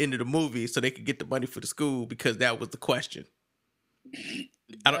contest at the end of the movie, so they could get the money for the school, because that was the question.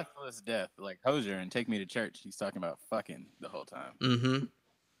 Deathless death, like Hosier and Take Me to Church. He's talking about fucking the whole time.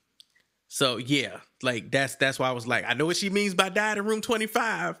 So yeah, like that's why I was like, I know what she means by died in room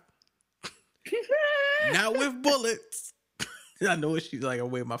 25. Not with bullets. I know what she's like. I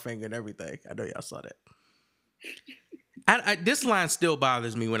wave my finger and everything. I know y'all saw that. This line still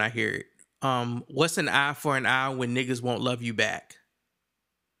bothers me when I hear it. What's an eye for an eye when niggas won't love you back?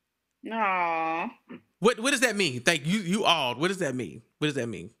 No. What does that mean? Like you all. What does that mean? What does that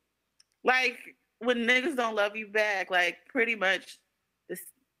mean? Like when niggas don't love you back, like pretty much this,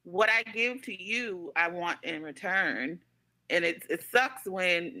 what I give to you, I want in return. And it sucks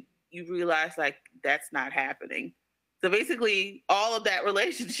when you realize like that's not happening. So basically all of that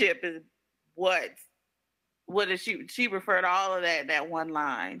relationship is what is she referred to all of that in that one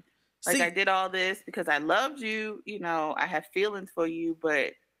line. Like, I did all this because I loved you, you know, I have feelings for you,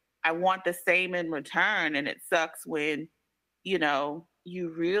 but I want the same in return. And it sucks when, you know, you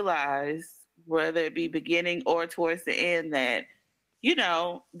realize, whether it be beginning or towards the end, that, you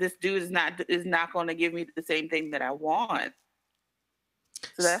know, this dude is not going to give me the same thing that I want.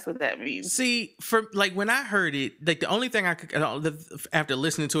 So that's what that means. See, for like when I heard it, like the only thing I could, after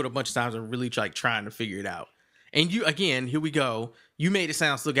listening to it a bunch of times and really like trying to figure it out. And you, again, here we go. You made it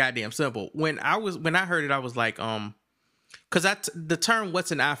sound so goddamn simple. When I heard it, I was like, because the term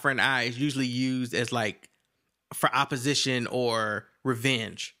 "what's an eye for an eye" is usually used as like for opposition or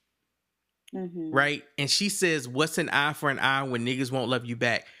revenge, right? And she says, "What's an eye for an eye when niggas won't love you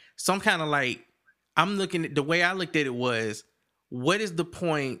back?" So I'm kind of like, I'm looking at the way I looked at it was, what is the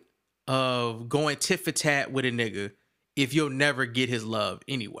point of going tit for tat with a nigga if you'll never get his love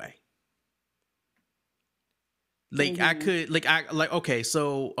anyway? Like okay,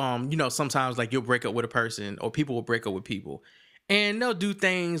 so you know, sometimes like you'll break up with a person, or people will break up with people, and they'll do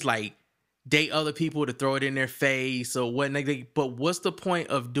things like date other people to throw it in their face or what. But what's the point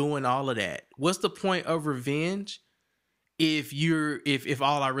of doing all of that? What's the point of revenge if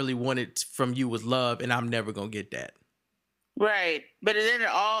all I really wanted from you was love and I'm never gonna get that? Right. But then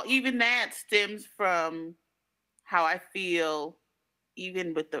even that stems from how I feel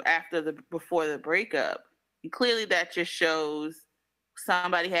even with before the breakup. And clearly that just shows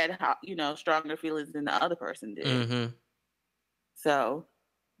somebody had, stronger feelings than the other person did. Mm-hmm. So,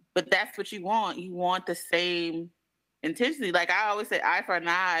 but that's what you want. You want the same intensity. Like I always say, eye for an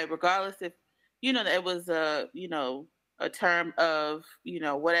eye, regardless if, it was a term of,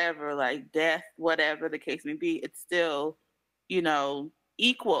 whatever, like death, whatever the case may be, it's still,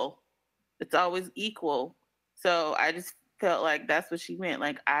 equal. It's always equal. So I just felt like that's what she meant.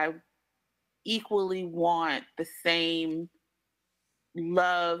 Like I equally want the same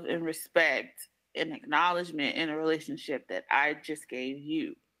love and respect and acknowledgement in a relationship that I just gave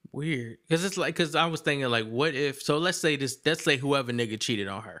you. Weird. Because I was thinking like, what if, so let's say whoever nigga cheated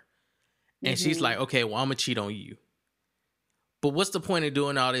on her. And she's like, okay, well, I'm going to cheat on you. But what's the point of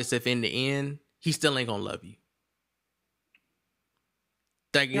doing all this if in the end, he still ain't going to love you?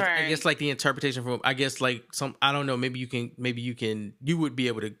 I guess like the interpretation from, I guess like I don't know, maybe you would be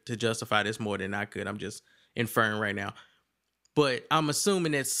able to justify this more than I could. I'm just inferring right now. But I'm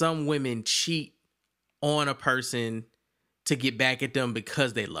assuming that some women cheat on a person to get back at them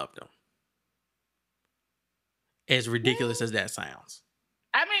because they love them. As ridiculous as that sounds.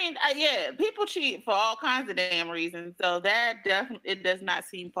 I mean, yeah, people cheat for all kinds of damn reasons. So that definitely, it does not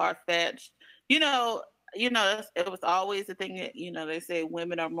seem far-fetched. It was always the thing that, they say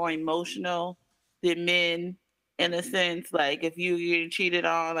women are more emotional than men in a sense. Like if you're cheated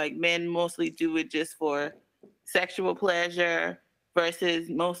on, like men mostly do it just for sexual pleasure versus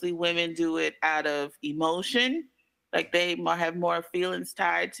mostly women do it out of emotion. Like they have more feelings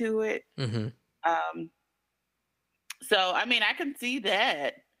tied to it. Mm-hmm. So, I mean, I can see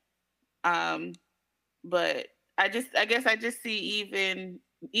that. But I guess I just see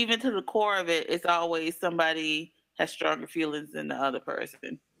even to the core of it, it's always somebody has stronger feelings than the other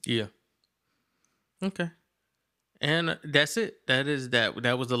person. Yeah. Okay. And that's it. That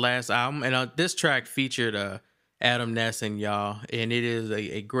was the last album. And this track featured Adam Ness and y'all. And it is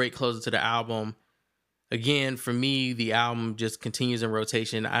a great closer to the album. Again, for me, the album just continues in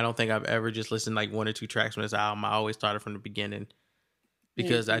rotation. I don't think I've ever just listened like one or two tracks from this album. I always started from the beginning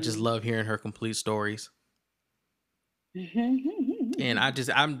because I just love hearing her complete stories. And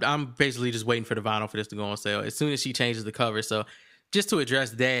I'm basically just waiting for the vinyl for this to go on sale as soon as she changes the cover. So just to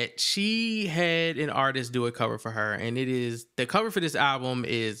address that, she had an artist do a cover for her, and the cover for this album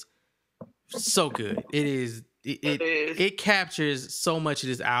is so good. It captures so much of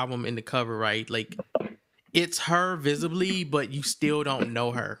this album in the cover, right? Like it's her visibly, but you still don't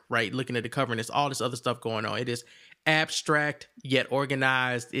know her, right? Looking at the cover, and there's all this other stuff going on. It is abstract yet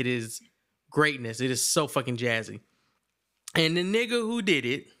organized. It is greatness. It is so fucking jazzy. And the nigga who did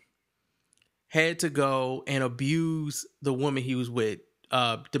it had to go and abuse the woman he was with. He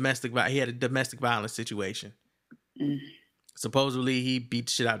had a domestic violence situation. Supposedly he beat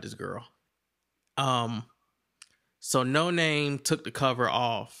the shit out of this girl. So Noname took the cover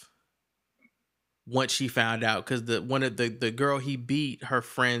off once she found out, because the girl he beat, her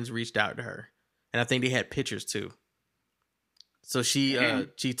friends reached out to her, and I think they had pictures too. So she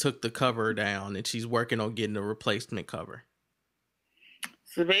took the cover down, and she's working on getting a replacement cover.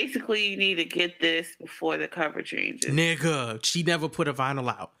 So basically, you need to get this before the cover changes. Nigga, she never put a vinyl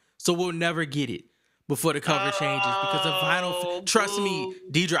out, so we'll never get it before the cover changes, because the vinyl. Trust me,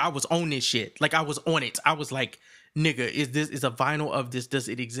 Deidre, I was on this shit. Like I was on it. I was like, nigga, is a vinyl of this? Does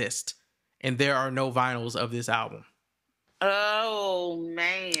it exist? And there are no vinyls of this album. Oh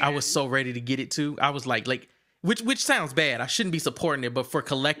man! I was so ready to get it too. I was like, which sounds bad. I shouldn't be supporting it, but for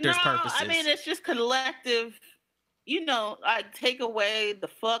collectors' purposes, I mean, it's just collective. Like take away the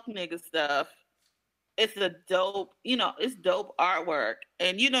fuck nigga stuff. It's a dope, it's dope artwork,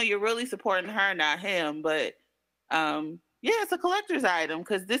 and you're really supporting her, not him. But it's a collector's item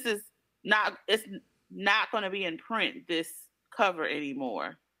because it's not going to be in print, this cover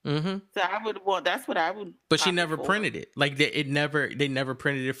anymore. Mm-hmm. So that's what I would. But she never printed it. Like they never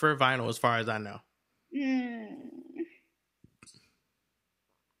printed it for vinyl, as far as I know.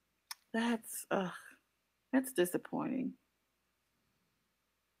 That's disappointing.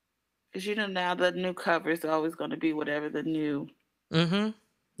 Because now the new cover is always going to be whatever the new. Mm-hmm.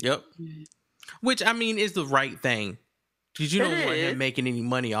 Yep. Which I mean is the right thing. Because you don't want him making any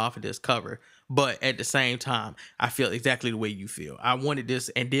money off of this cover. But at the same time, I feel exactly the way you feel. I wanted this,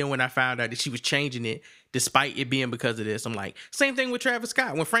 and then when I found out that she was changing it, despite it being because of this, I'm like, same thing with Travis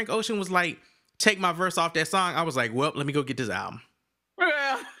Scott. When Frank Ocean was like, take my verse off that song, I was like, well, let me go get this album.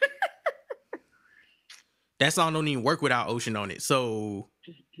 That song don't even work without Ocean on it. So,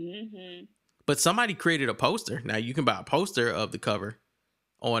 but somebody created a poster. Now you can buy a poster of the cover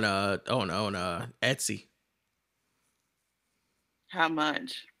on Etsy. How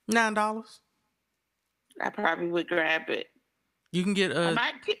much? $9. I probably would grab it. You can get a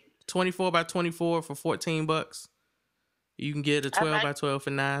 24 by 24 for $14. You can get a 12 by 12 for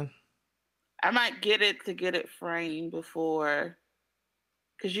 $9. I might get it framed before,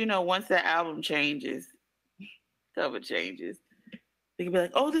 because once that album changes, cover changes, they can be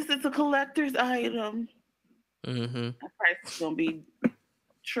like, "Oh, this is a collector's item." Mm-hmm. The price is gonna be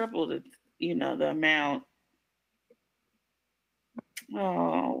triple the amount.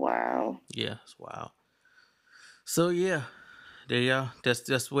 Oh wow! Yeah, it's wild. So yeah, there you go.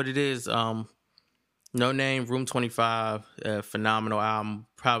 That's what it is. Noname, Room 25, phenomenal album.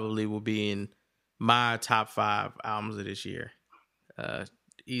 Probably will be in my top 5 albums of this year,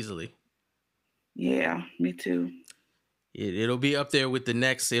 easily. Yeah, me too. It'll be up there with the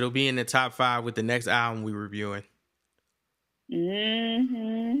next. It'll be in the top 5 with the next album we're reviewing.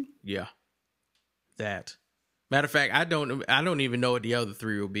 Yeah, that. Matter of fact, I don't even know what the other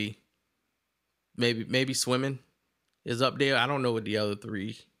 3 will be. Maybe Swimming is up there. I don't know what the other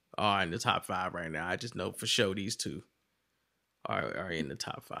 3 are in the top 5 right now. I just know for sure these 2 are in the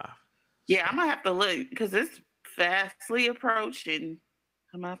top 5. Yeah, I'm gonna have to look because it's fastly approaching.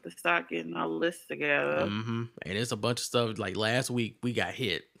 I'm gonna have to start getting our list together. Mm-hmm. And it's a bunch of stuff. Like last week, we got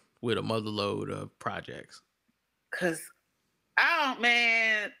hit with a motherload of projects. Cause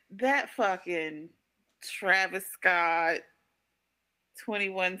that fucking Travis Scott,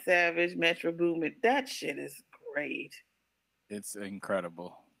 21 Savage, Metro Boomin, that shit is great. It's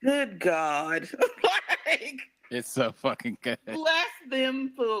incredible. Good God. It's so fucking good. Bless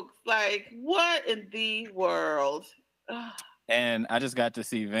them folks. Like, what in the world? And I just got to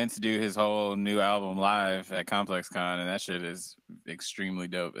see Vince do his whole new album live at Complex Con, and that shit is extremely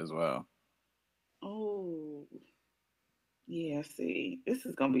dope as well. Oh. Yeah, see, this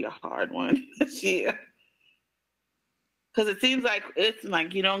is going to be a hard one this year. Because it seems like it's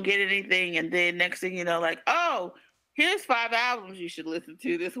like you don't get anything, and then next thing you know, like, oh, here's 5 albums you should listen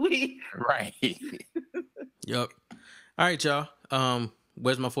to this week. Right. Yep. All right, y'all.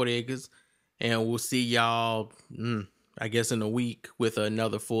 Where's my 40 acres? And we'll see y'all, I guess, in a week with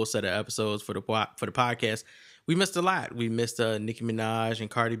another full set of episodes for the podcast. We missed a lot. We missed Nicki Minaj and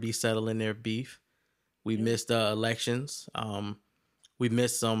Cardi B settling their beef. We missed elections. We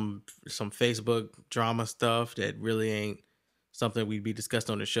missed some Facebook drama stuff that really ain't something we'd be discussed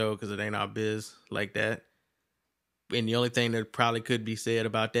on the show because it ain't our biz like that. And the only thing that probably could be said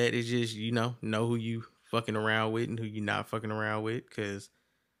about that is just, know who you fucking around with and who you not fucking around with, because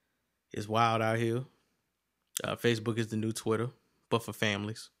it's wild out here. Facebook is the new Twitter, but for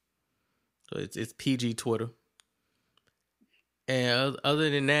families. So it's PG Twitter. And other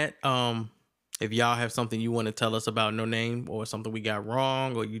than that, if y'all have something you want to tell us about Noname or something we got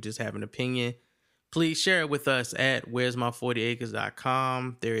wrong, or you just have an opinion, please share it with us at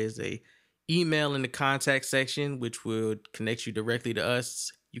where'smy40acres.com. There is a email in the contact section, which will connect you directly to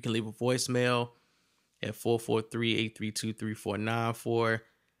us. You can leave a voicemail at 443-832-3494.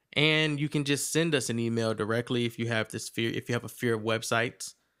 And you can just send us an email directly if you have a fear of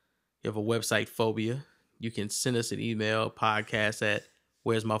websites, you have a website phobia, you can send us an email, podcast at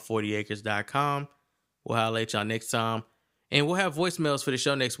where'smy40acres.com. We'll holler at y'all next time. And we'll have voicemails for the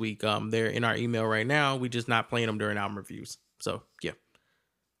show next week. They're in our email right now. We just not playing them during album reviews. So, yeah.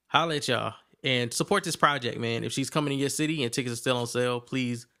 Holler at y'all. And support this project, man. If she's coming to your city and tickets are still on sale,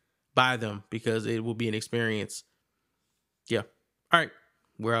 please buy them because it will be an experience. Yeah. All right.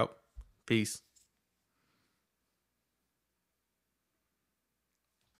 We're out. Peace.